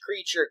first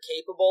creature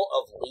capable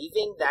of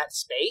leaving that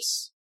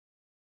space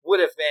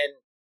would have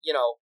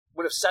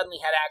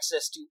suddenly had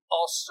access to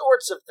all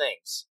sorts of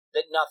things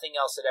that nothing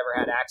else had ever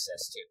had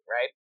access to,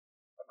 right?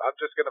 I'm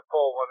just going to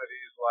pull one of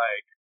these,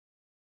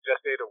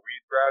 just ate a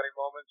weed brownie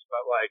moments,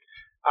 but,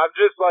 I'm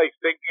just,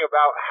 thinking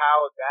about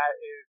how that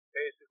is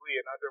basically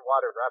an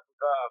underwater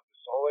replica of the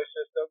solar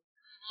system.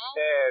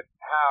 And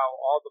how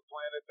all the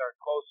planets are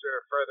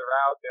closer or further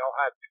out. They all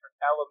have different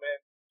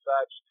elements and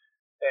such.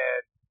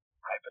 And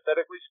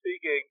hypothetically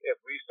speaking, if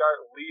we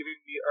start leaving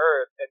the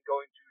Earth and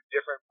going to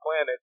different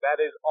planets, that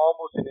is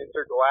almost an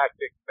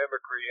intergalactic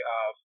mimicry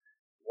of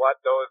what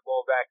those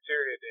little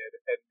bacteria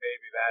did. And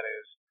maybe that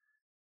is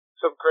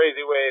some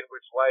crazy way in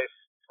which life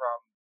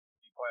from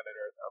the planet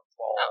Earth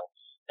evolves.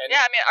 And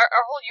yeah, I mean,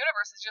 our whole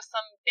universe is just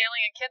some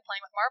alien kid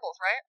playing with marbles,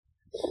 right?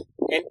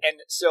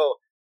 And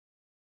so,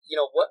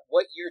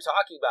 what you're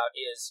talking about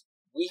is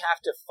we have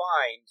to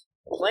find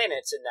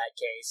planets in that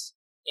case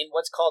in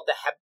what's called the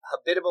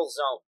habitable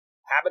zone,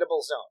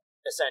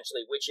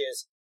 essentially, which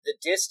is the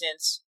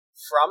distance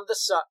from the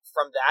sun,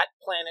 from that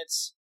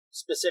planet's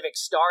specific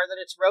star that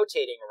it's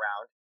rotating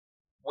around,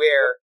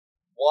 where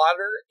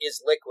water is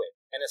liquid,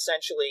 and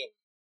essentially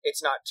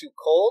it's not too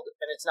cold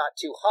and it's not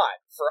too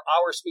hot for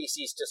our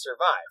species to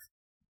survive.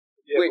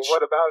 Yeah, but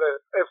what about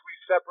if we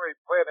separate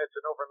planets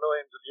and over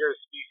millions of years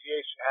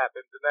speciation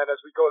happens, and then as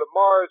we go to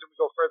Mars and we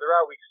go further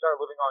out, we can start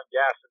living on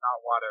gas and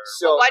not water?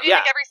 So why do you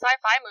think every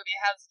sci-fi movie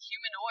has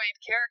humanoid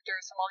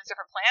characters from all these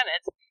different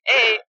planets?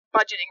 A,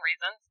 budgeting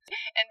reasons,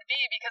 and B,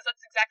 because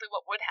that's exactly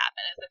what would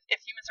happen. Is if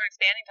humans are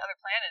expanding to other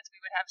planets, we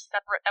would have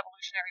separate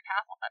evolutionary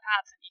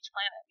paths in each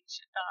planet,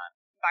 each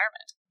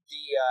environment.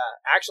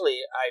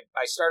 Actually,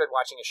 I started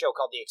watching a show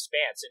called The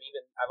Expanse, and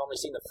even I've only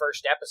seen the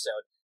first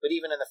episode, but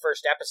even in the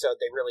first episode,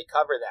 they really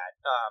cover that.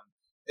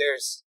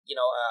 There's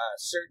a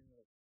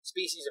certain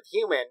species of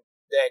human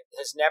that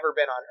has never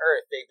been on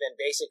Earth. They've been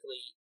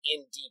basically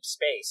in deep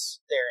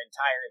space their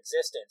entire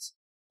existence,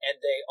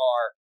 and they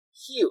are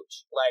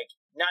huge, like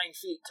 9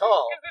 feet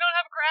tall. Because they don't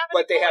have gravity,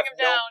 but they have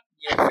down.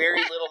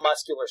 Very little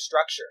muscular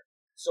structure.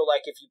 So,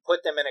 like, if you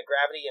put them in a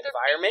gravity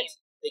environment,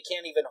 they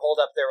can't even hold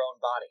up their own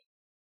body.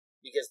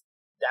 Because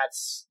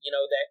that's,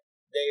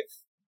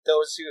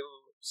 those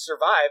who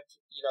survived,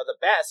 the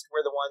best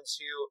were the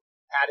ones who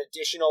had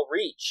additional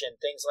reach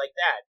and things like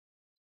that.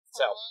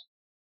 So,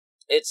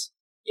 it's,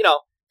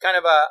 kind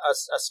of a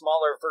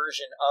smaller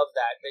version of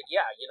that. But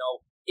yeah,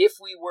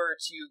 if we were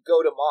to go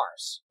to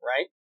Mars,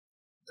 right,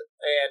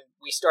 and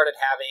we started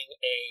having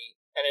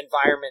an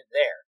environment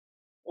there,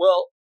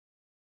 well,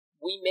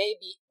 we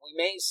may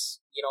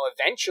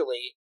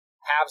eventually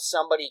have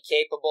somebody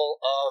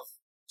capable of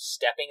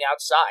stepping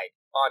outside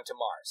onto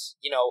Mars,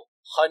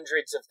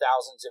 hundreds of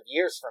thousands of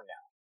years from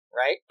now,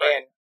 right?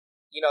 And,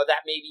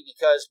 that may be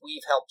because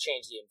we've helped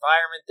change the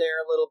environment there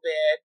a little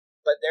bit,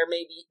 but there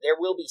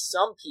will be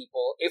some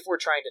people, if we're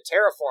trying to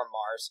terraform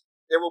Mars,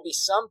 there will be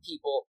some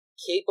people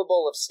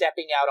capable of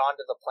stepping out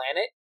onto the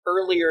planet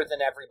earlier than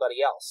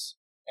everybody else.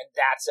 And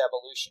that's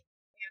evolution.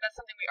 That's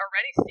something we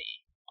already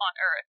see on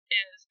Earth,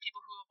 is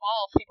people who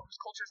evolved, people whose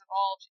cultures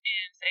evolved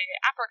in, say,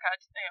 Africa,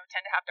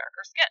 tend to have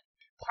darker skin.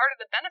 Part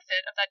of the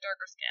benefit of that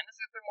darker skin is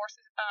that they're more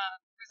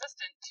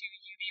resistant to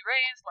UV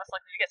rays, less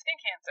likely to get skin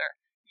cancer.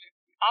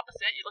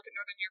 Opposite, you look at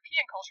Northern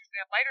European cultures, they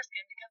have lighter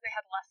skin because they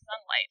had less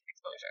sunlight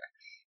exposure.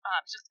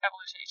 It's just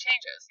evolutionary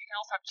changes. You can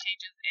also have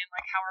changes in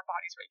how our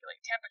bodies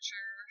regulate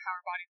temperature, how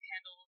our bodies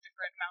handle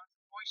different amounts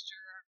of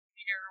moisture,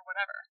 the air, or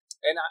whatever.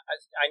 And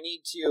I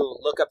need to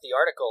look up the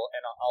article,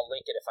 and I'll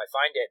link it if I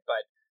find it,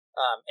 but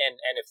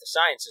and if the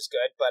science is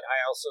good, but I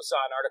also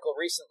saw an article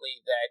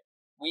recently that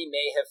we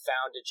may have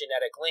found a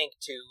genetic link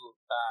to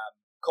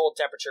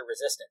cold temperature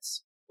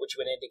resistance, which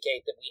would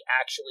indicate that we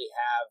actually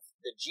have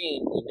the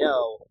gene we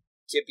know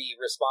to be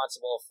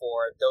responsible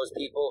for those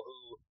people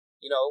who,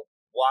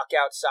 walk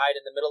outside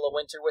in the middle of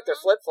winter with their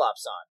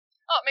flip-flops on.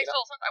 Oh, it makes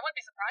total sense. I wouldn't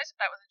be surprised if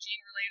that was a gene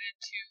related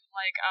to,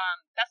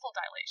 vessel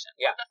dilation.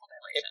 Yeah. Vessel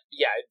dilation.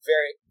 It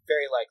very,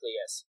 very likely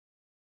is.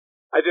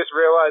 I just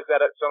realized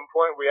that at some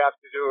point we have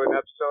to do an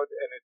episode,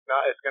 and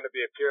it's going to be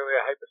purely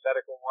a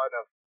hypothetical one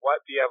of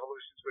what the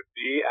evolutions would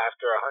be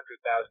after 100,000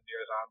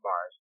 years on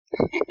Mars.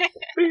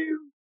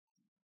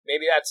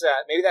 Maybe that's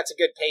a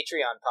good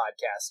Patreon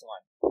podcast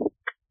one.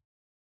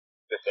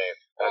 The same.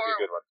 That'd be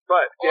a good one.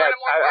 But or on a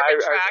more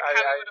morbid track,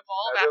 how we would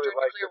evolve after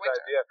really nuclear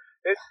winter. Idea.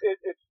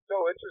 It's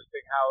so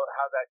interesting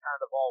how that kind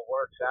of all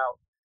works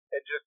out, and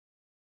just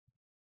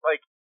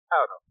I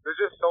don't know. There's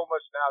just so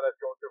much now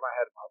that's going through my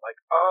head about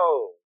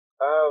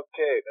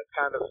okay, that's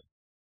kind of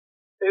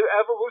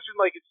evolution.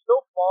 It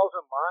still falls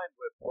in line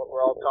with what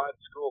we're all taught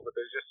in school, but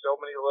there's just so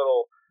many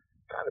little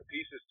kind of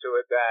pieces to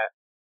it that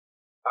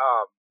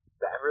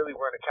really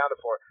weren't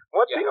accounted for.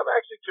 One thing I'm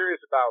actually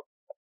curious about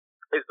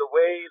is the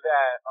way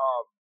that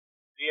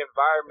the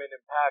environment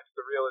impacts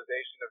the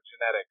realization of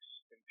genetics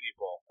in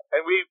people.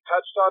 And we've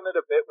touched on it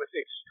a bit with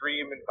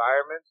extreme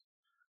environments,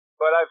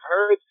 but I've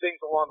heard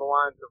things along the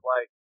lines of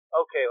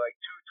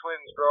two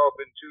twins grow up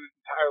in two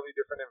entirely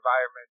different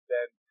environments,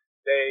 and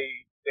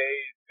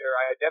they're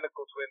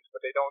identical twins,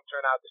 but they don't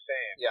turn out the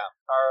same. Yeah.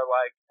 Or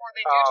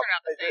they do turn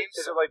out the same.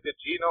 Is it like the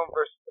genome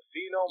versus the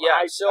phenome?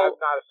 Yeah. I'm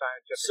not a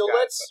scientific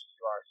guy as much as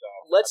you are, so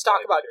let's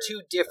talk about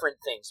two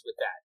different things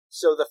with that.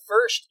 So the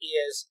first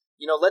is,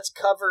 let's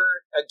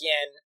cover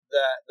again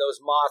those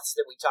moths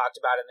that we talked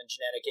about in the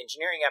genetic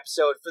engineering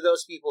episode for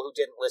those people who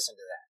didn't listen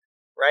to that,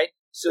 right?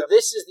 So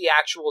This is the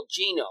actual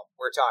genome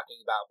we're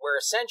talking about, where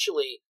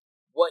essentially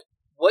what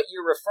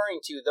you're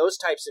referring to, those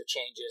types of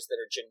changes that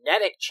are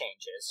genetic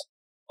changes,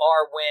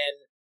 are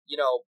when,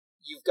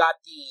 you've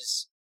got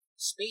these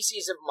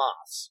species of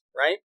moths,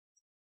 right?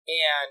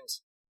 And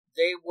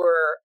they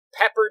were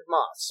peppered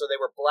moths, so they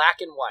were black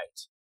and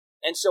white.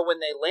 And so when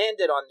they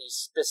landed on these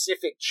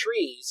specific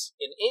trees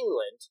in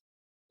England,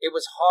 it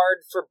was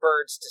hard for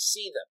birds to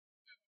see them.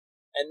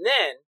 And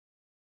then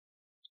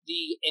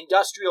the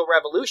Industrial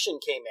Revolution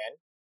came in,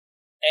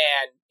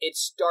 and it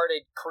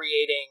started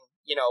creating,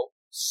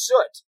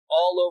 soot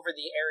all over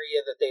the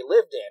area that they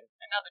lived in.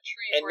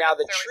 And now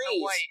the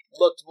trees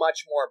looked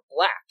much more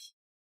black.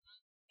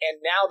 And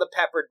now the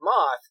peppered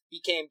moth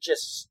became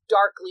just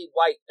starkly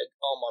white,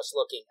 almost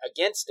looking,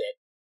 against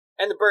it.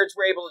 And the birds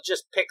were able to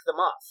just pick them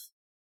off.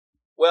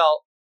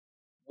 Well,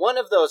 one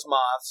of those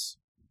moths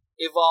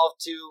evolved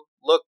to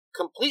look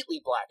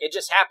completely black. It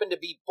just happened to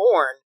be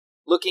born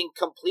looking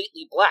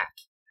completely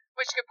black.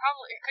 Which could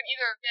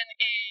either have been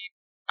a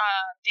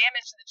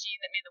damage to the gene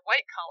that made the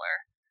white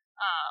color,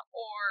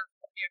 or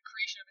a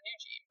creation of a new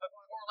gene, but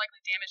more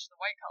likely damage to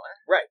the white color.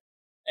 Right.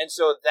 And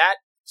so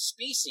that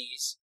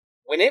species,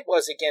 when it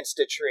was against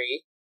a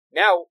tree,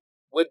 now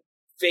would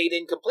fade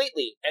in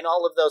completely, and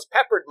all of those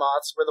peppered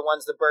moths were the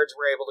ones the birds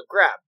were able to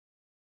grab.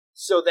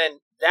 So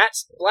then that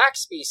black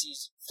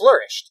species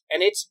flourished,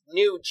 and its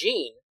new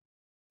gene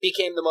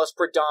became the most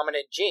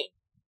predominant gene.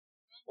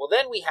 Well,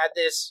 then we had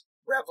this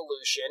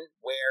revolution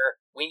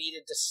where we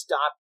needed to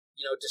stop,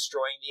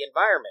 destroying the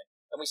environment,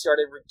 and we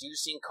started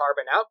reducing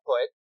carbon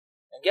output.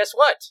 And guess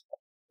what?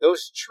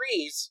 Those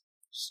trees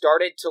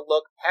started to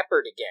look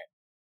peppered again.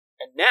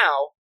 And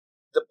now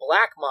the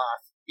black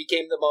moth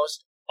became the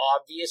most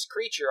obvious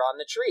creature on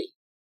the tree.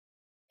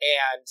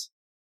 And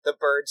the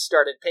birds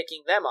started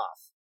picking them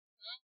off.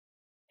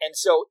 And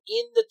so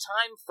in the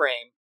time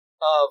frame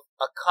of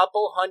a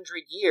couple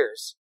hundred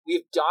years,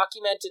 we've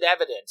documented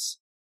evidence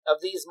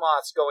of these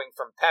moths going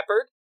from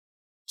peppered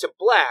to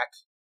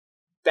black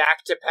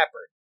back to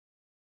peppered.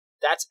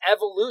 That's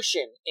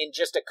evolution in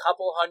just a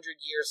couple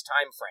hundred years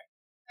time frame.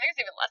 I think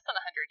it's even less than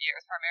 100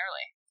 years,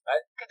 primarily.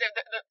 Because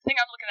the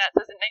thing I'm looking at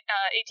says in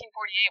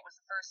 1848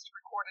 was the first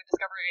recorded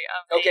discovery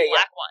of a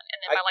black one, and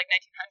then by 1900,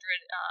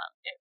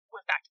 it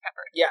was back to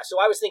peppered. Yeah,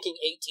 so I was thinking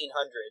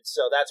 1800,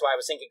 so that's why I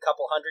was thinking a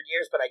couple hundred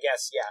years, but I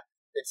guess,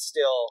 it's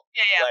still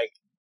like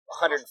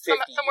 150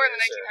 somewhere years. In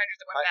the 1900s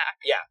it went back.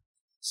 Yeah.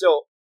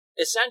 So,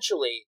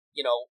 essentially,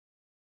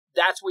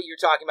 that's what you're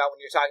talking about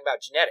when you're talking about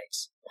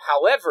genetics.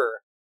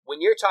 However, when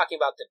you're talking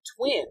about the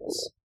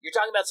twins, you're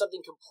talking about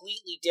something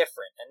completely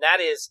different, and that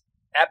is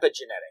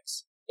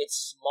epigenetics.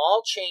 It's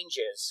small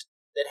changes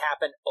that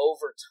happen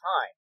over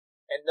time,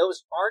 and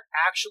those aren't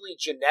actually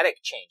genetic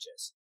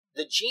changes.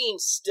 The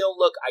genes still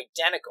look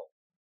identical.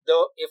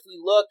 Though if we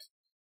look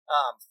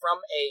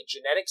from a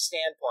genetic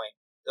standpoint,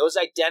 those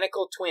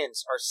identical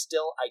twins are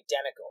still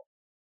identical.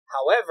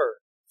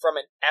 However, from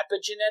an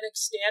epigenetic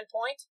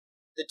standpoint,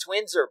 the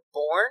twins are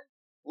born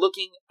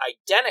looking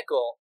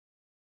identical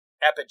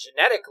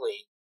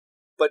epigenetically,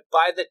 but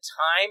by the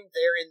time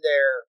they're in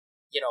their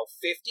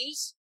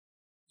 50s,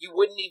 you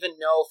wouldn't even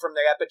know from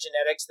their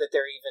epigenetics that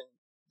they're even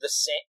the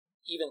same,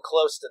 even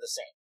close to the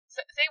same.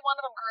 So, say one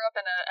of them grew up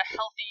in a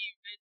healthy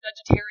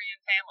vegetarian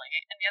family,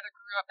 and the other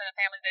grew up in a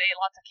family that ate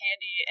lots of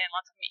candy and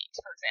lots of meat,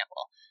 for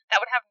example.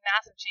 That would have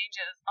massive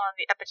changes on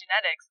the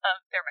epigenetics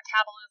of their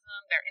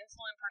metabolism, their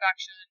insulin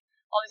production,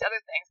 all these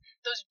other things.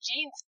 Those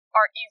genes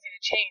aren't easy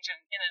to change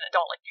in an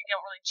adult. Like, you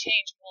don't really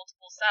change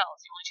multiple cells.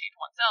 You only change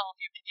one cell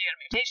if you get a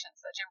mutation,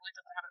 so that generally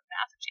doesn't have a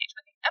massive change.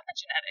 But the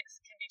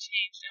epigenetics can be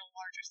changed in a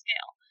larger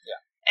scale.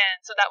 Yeah.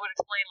 And so that would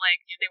explain,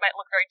 they might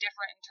look very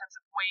different in terms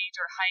of weight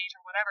or height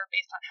or whatever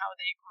based on how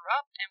they grew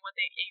up and what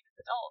they ate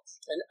as adults.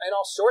 And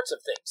all sorts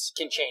of things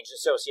can change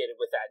associated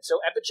with that. And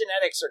so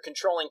epigenetics are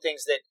controlling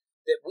things that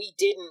we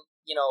didn't,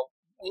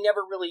 we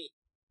never really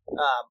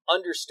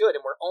understood,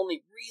 and we're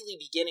only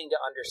really beginning to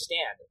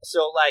understand.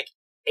 So,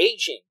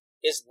 aging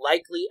is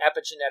likely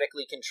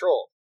epigenetically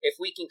controlled. If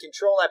we can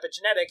control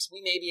epigenetics,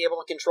 we may be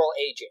able to control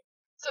aging.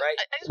 So right?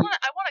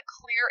 I want a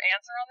clear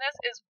answer on this.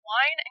 Is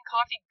wine and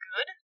coffee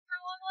good for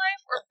long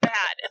life or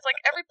bad? It's like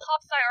every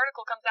pop sci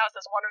article comes out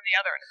says one or the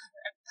other, and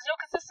there's no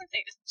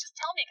consistency. Just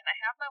tell me, can I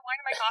have my wine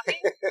and my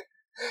coffee?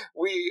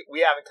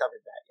 we haven't covered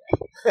that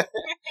yet.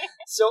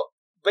 So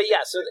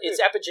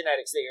it's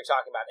epigenetics that you're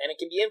talking about, and it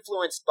can be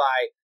influenced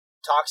by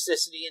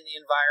toxicity in the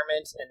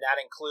environment, and that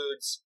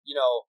includes,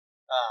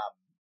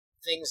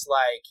 things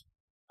like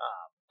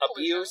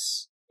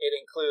abuse. It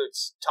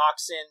includes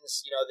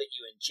toxins, that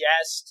you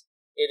ingest.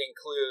 It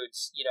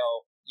includes,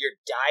 your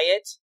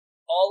diet.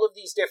 All of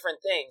these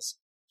different things,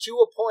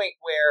 to a point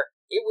where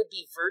it would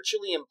be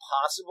virtually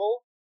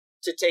impossible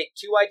to take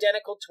two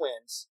identical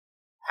twins,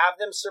 have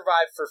them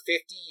survive for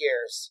 50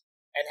 years,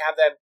 and have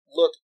them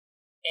look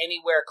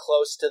anywhere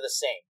close to the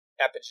same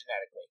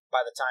epigenetically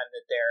by the time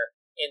that they're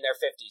in their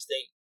 50s.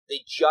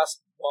 They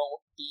just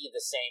won't be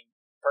the same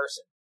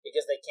person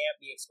because they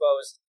can't be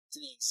exposed to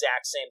the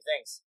exact same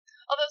things.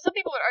 Although some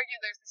people would argue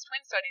there's these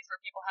twin studies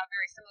where people have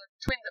very similar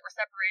twins that were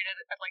separated,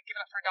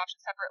 given up for adoption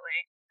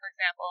separately, for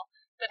example,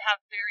 that have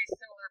very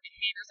similar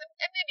behaviors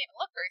and maybe even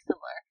look very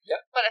similar.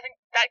 Yep. But I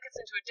think that gets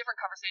into a different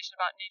conversation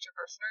about nature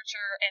versus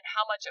nurture and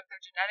how much of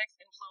their genetics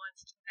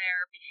influenced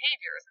their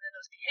behaviors, and then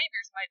those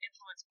behaviors might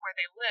influence where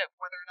they live,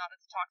 whether or not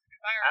it's a toxic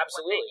environment,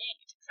 Absolutely. what they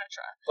eat,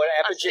 etc. But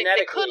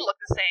epigenetically, they could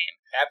look the same.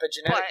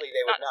 Epigenetically,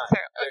 they would not.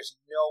 There's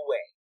no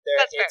way.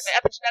 That's fair. The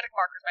epigenetic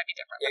markers might be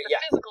different, but the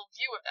physical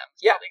view of them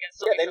is probably going to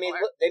still be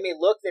similar.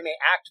 They may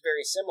act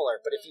very similar,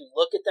 but if you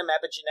look at them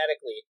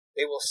epigenetically,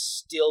 they will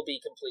still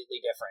be completely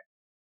different.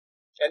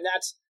 And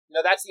that's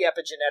the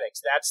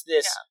epigenetics. That's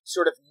this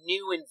sort of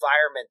new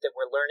environment that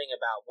we're learning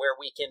about, where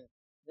we can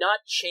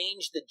not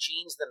change the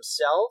genes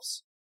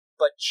themselves,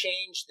 but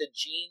change the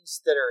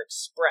genes that are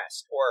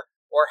expressed, or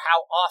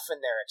how often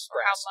they're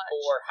expressed,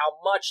 or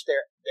how much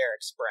they're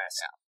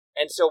expressed. Yeah.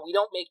 And so we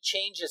don't make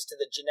changes to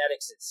the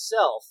genetics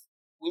itself.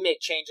 We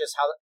make changes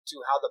to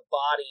how the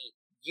body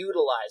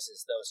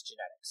utilizes those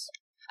genetics.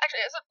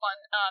 Actually, it's a fun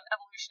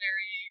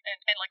evolutionary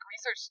and like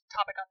research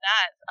topic on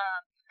that.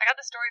 I got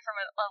this story from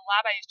a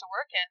lab I used to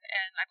work in,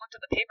 and I've looked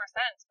at the paper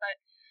since, but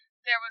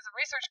there was a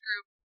research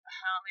group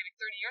maybe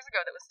 30 years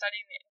ago that was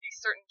studying these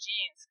certain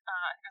genes,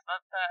 because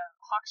of the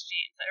Hox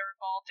genes that are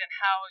involved in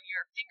how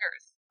your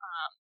fingers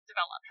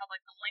develop, how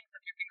like the length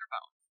of your finger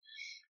bones.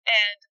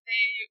 And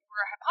they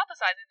were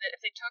hypothesizing that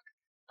if they took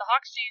the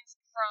Hox genes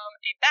from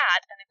a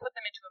bat and they put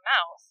them into a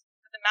mouse,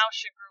 that the mouse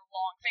should grow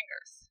long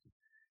fingers.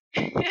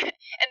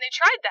 And they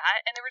tried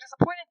that, and they were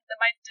disappointed that the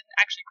mice didn't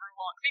actually grow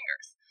long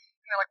fingers.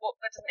 And they're like, well,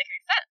 that doesn't make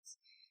any sense.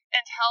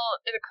 Until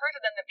it occurred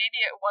to them that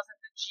maybe it wasn't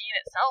the gene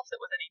itself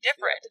that was any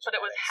different, but it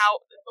was how,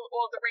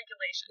 well, the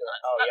regulation. Not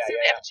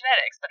necessarily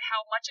epigenetics, but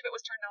how much of it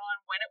was turned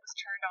on, when it was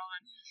turned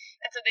on.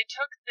 And so they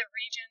took the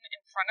region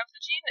in front of the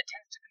gene that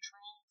tends to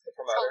control the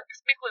promoter.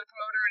 It's basically the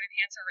promoter and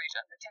enhancer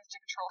region that tends to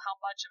control how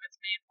much of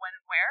it's made, when,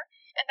 and where.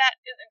 And that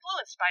is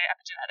influenced by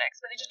epigenetics,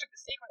 but they just took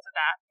the sequence of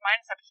that,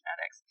 minus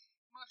epigenetics,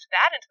 moved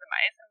that into the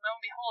mice, and lo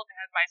and behold, they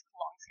had mice with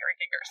long, scary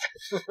fingers.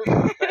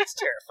 That's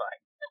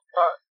terrifying.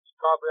 It's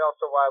probably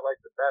also why, like,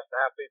 the best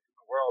athletes in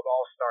the world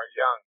all start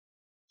young.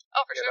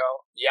 Oh, for sure.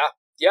 Know?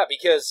 Yeah,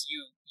 because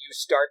you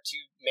start to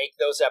make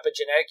those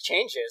epigenetic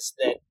changes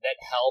that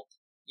help,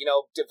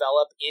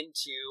 develop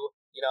into,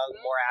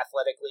 more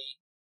athletically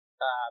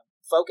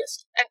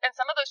focused. And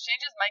some of those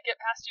changes might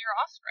get passed to your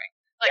offspring.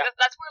 Like,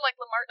 that's where,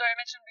 like, I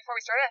mentioned before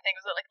we started, I think,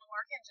 was that, like,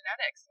 Lamarckian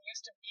genetics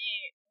used to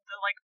be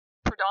the, like,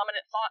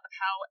 predominant thought of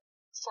how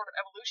sort of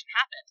evolution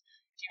happened.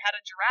 If you had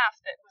a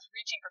giraffe that was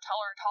reaching for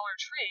taller and taller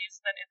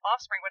trees, then its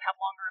offspring would have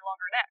longer and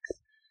longer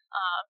necks.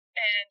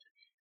 And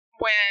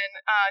when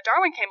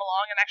Darwin came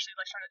along and actually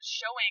like started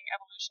showing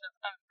evolution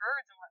of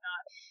birds and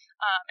whatnot,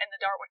 and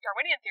the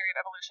Darwinian theory of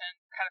evolution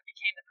kind of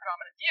became the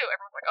predominant view,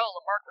 everyone's like, oh,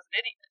 Lamarck was an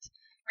idiot.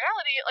 In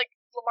reality, like,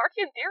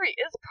 Lamarckian theory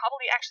is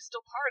probably actually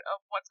still part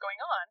of what's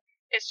going on.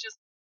 It's just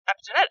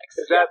epigenetics.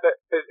 Is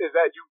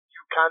that you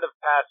kind of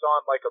pass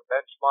on like a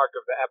benchmark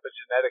of the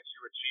epigenetics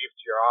you achieve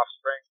to your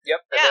offspring?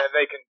 Yep. And then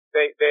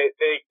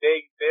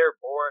they're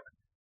born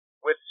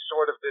with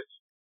sort of this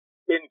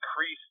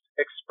increased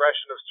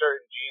expression of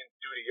certain genes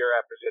due to your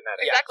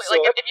epigenetics. Exactly. So,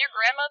 like if your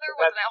grandmother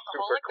was an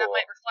alcoholic, that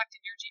might reflect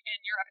in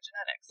your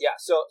epigenetics. Yeah.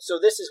 So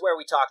this is where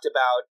we talked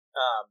about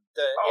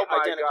the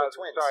identical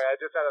twins. Sorry, I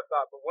just had a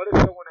thought. But what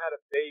if someone had a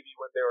baby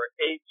when they were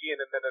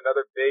 18 and then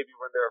another baby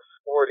when they were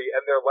 40,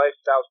 and their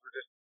lifestyles were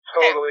just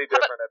totally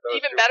different at those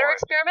even 2 better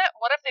points? Experiment?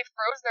 What if they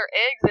froze their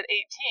eggs at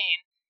 18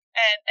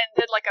 and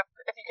did like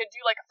if you could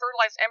do like a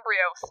fertilized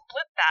embryo,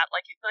 split that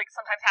like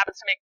sometimes happens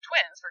to make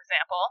twins, for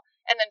example,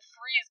 and then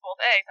freeze both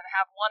eggs and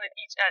have one at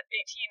each at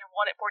 18 and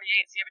one at 48,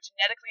 so you have a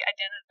genetically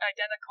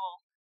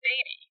identical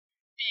baby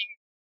being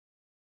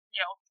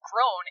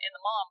grown in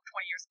the mom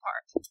 20 years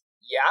apart.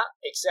 Yeah,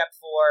 except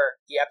for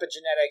the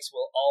epigenetics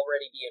will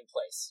already be in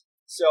place.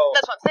 So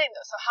that's what I'm saying,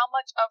 though. So how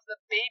much of the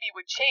baby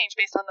would change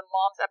based on the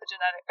mom's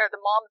epigenetic or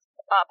the mom's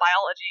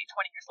biology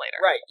 20 years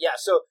later? Right. Yeah.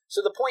 So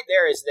the point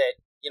there is that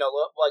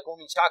like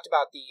when we talked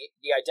about the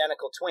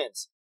identical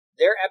twins,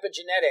 their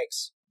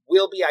epigenetics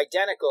will be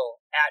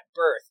identical at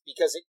birth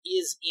because it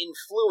is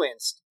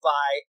influenced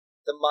by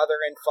the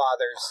mother and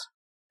father's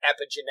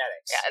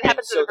epigenetics. Yeah, it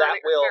happens at a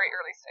very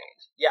early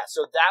stage. Yeah.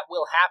 So that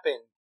will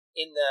happen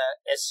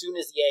as soon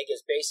as the egg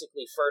is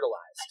basically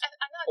fertilized.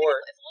 I'm not.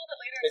 It's a little bit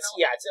later. So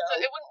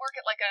it wouldn't work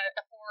at like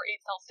a 4 or 8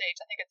 cell stage.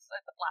 I think it's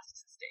at the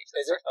blastocyst stage.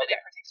 Is it? Okay.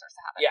 The imprinting starts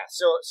to happen. Yeah.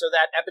 So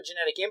that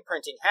epigenetic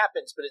imprinting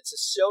happens, but it's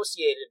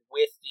associated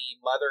with the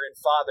mother and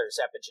father's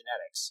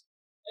epigenetics,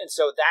 and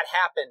so that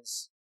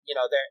happens.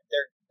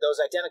 Those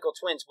identical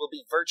twins will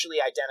be virtually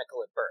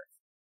identical at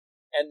birth,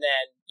 and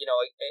then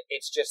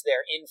it's just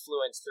their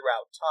influence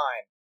throughout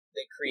time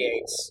that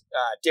creates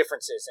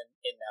differences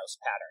in those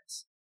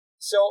patterns.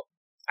 So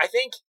I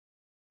think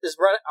this is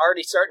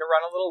already starting to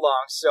run a little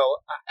long.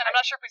 So and I'm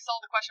not sure if we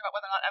solved the question about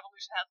whether or not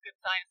evolution has good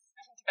science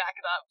to back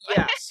it up.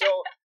 Yeah.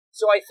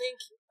 So I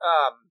think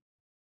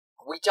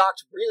we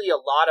talked really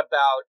a lot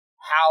about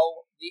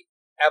how the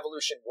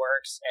evolution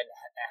works and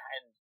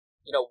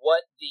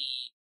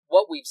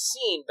what we've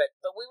seen, but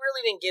we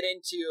really didn't get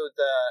into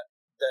the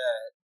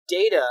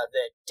data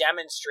that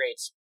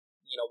demonstrates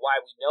why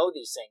we know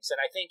these things.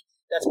 And I think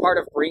that's part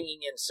of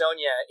bringing in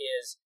Sonia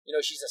is,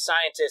 she's a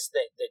scientist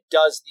that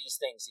does these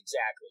things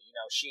exactly.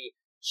 She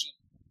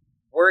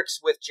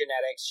works with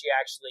genetics. She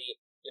actually,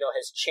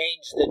 has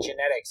changed the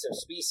genetics of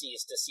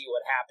species to see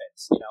what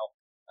happens,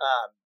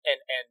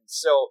 and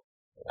so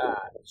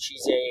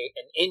she's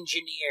an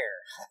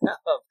engineer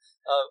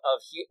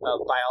of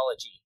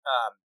biology.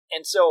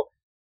 And so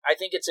I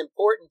think it's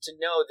important to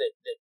know that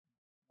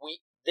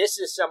this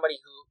is somebody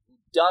who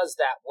does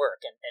that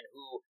work and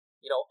who,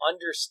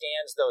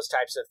 understands those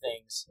types of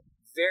things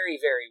very,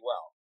 very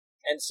well.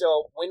 And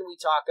so when we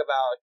talk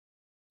about,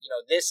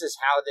 this is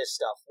how this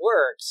stuff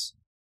works,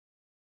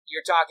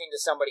 you're talking to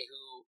somebody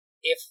who,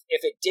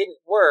 if it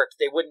didn't work,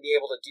 they wouldn't be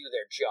able to do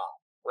their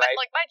job, right?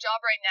 Like my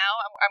job right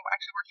now, I'm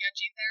actually working on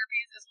gene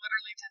therapies, is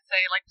literally to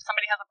say, like,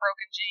 somebody has a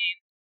broken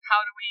gene,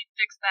 how do we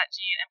fix that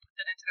gene and put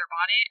that into their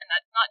body? And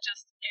that's not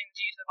just getting the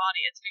gene to the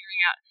body, it's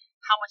figuring out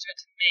how much of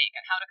it to make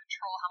and how to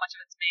control how much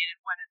of it's made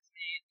and when it's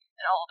made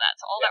and all of that.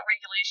 So all that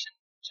regulation,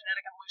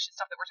 genetic evolution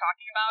stuff that we're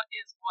talking about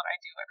is what I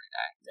do every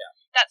day. Yeah.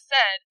 That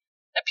said,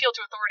 appeal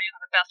to authority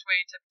isn't the best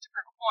way to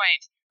prove a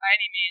point by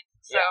any means.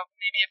 So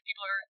maybe if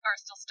people are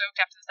still stoked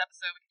after this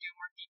episode, we can do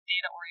a more deep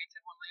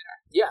data-oriented one later.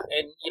 Yeah,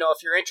 and, if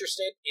you're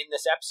interested in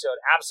this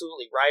episode,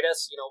 absolutely write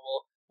us.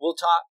 We'll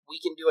talk. We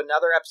can do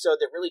another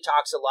episode that really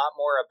talks a lot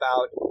more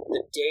about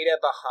the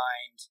data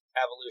behind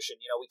evolution.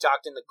 We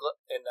talked in the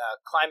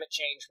climate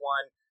change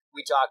one.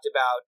 We talked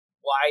about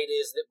why it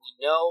is that we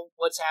know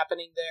what's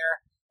happening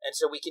there, and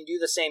so we can do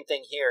the same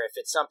thing here if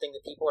it's something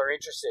that people are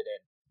interested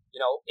in.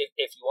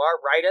 If you are,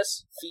 write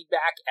us,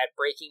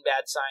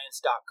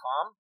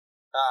 feedback@breakingbadScience.com.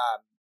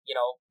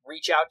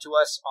 Reach out to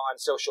us on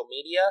social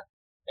media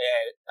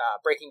at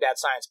Breaking Bad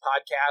Science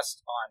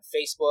Podcast on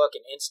Facebook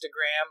and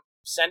Instagram.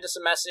 Send us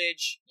a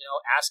message,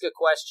 ask a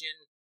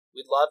question.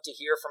 We'd love to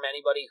hear from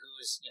anybody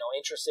who's,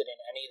 interested in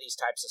any of these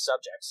types of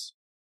subjects.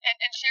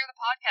 And share the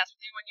podcast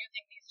with anyone you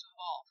think needs to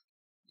evolve.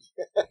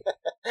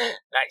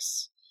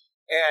 Nice.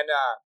 And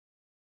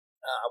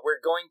we're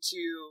going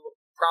to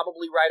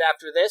probably right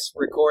after this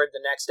record the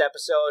next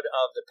episode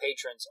of the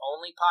Patrons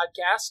Only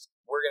podcast.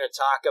 We're going to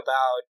talk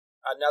about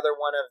another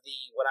one of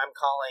the what I'm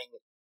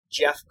calling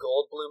Jeff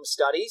Goldblum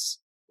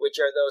studies, which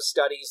are those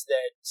studies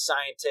that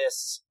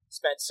scientists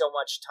spent so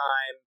much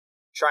time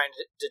trying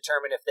to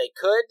determine if they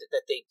could,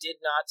 that they did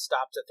not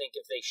stop to think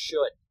if they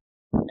should.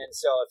 And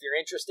so if you're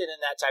interested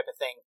in that type of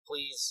thing,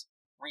 please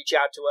reach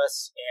out to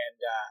us and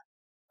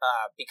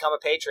become a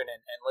patron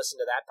and listen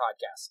to that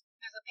podcast.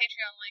 There's a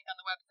Patreon link on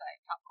the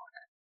website, top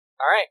corner.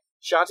 All right.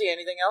 Shanti,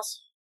 anything else?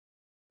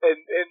 In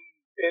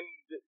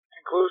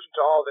conclusion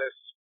to all this,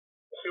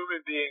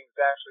 human beings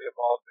actually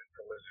evolved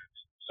into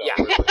lizards. So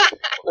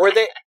or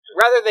they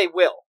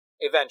will,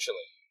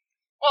 eventually.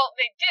 Well,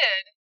 they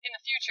did in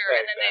the future,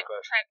 and then they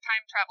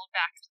time traveled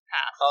back to the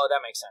past. Oh,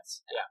 that makes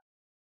sense. Yeah.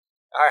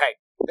 All right.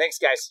 Thanks,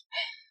 guys.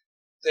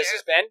 This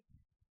has been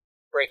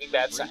Breaking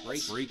Bad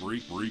Science.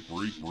 Breaking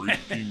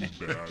Bad.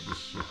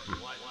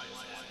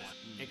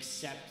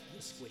 Accept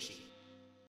the squishy.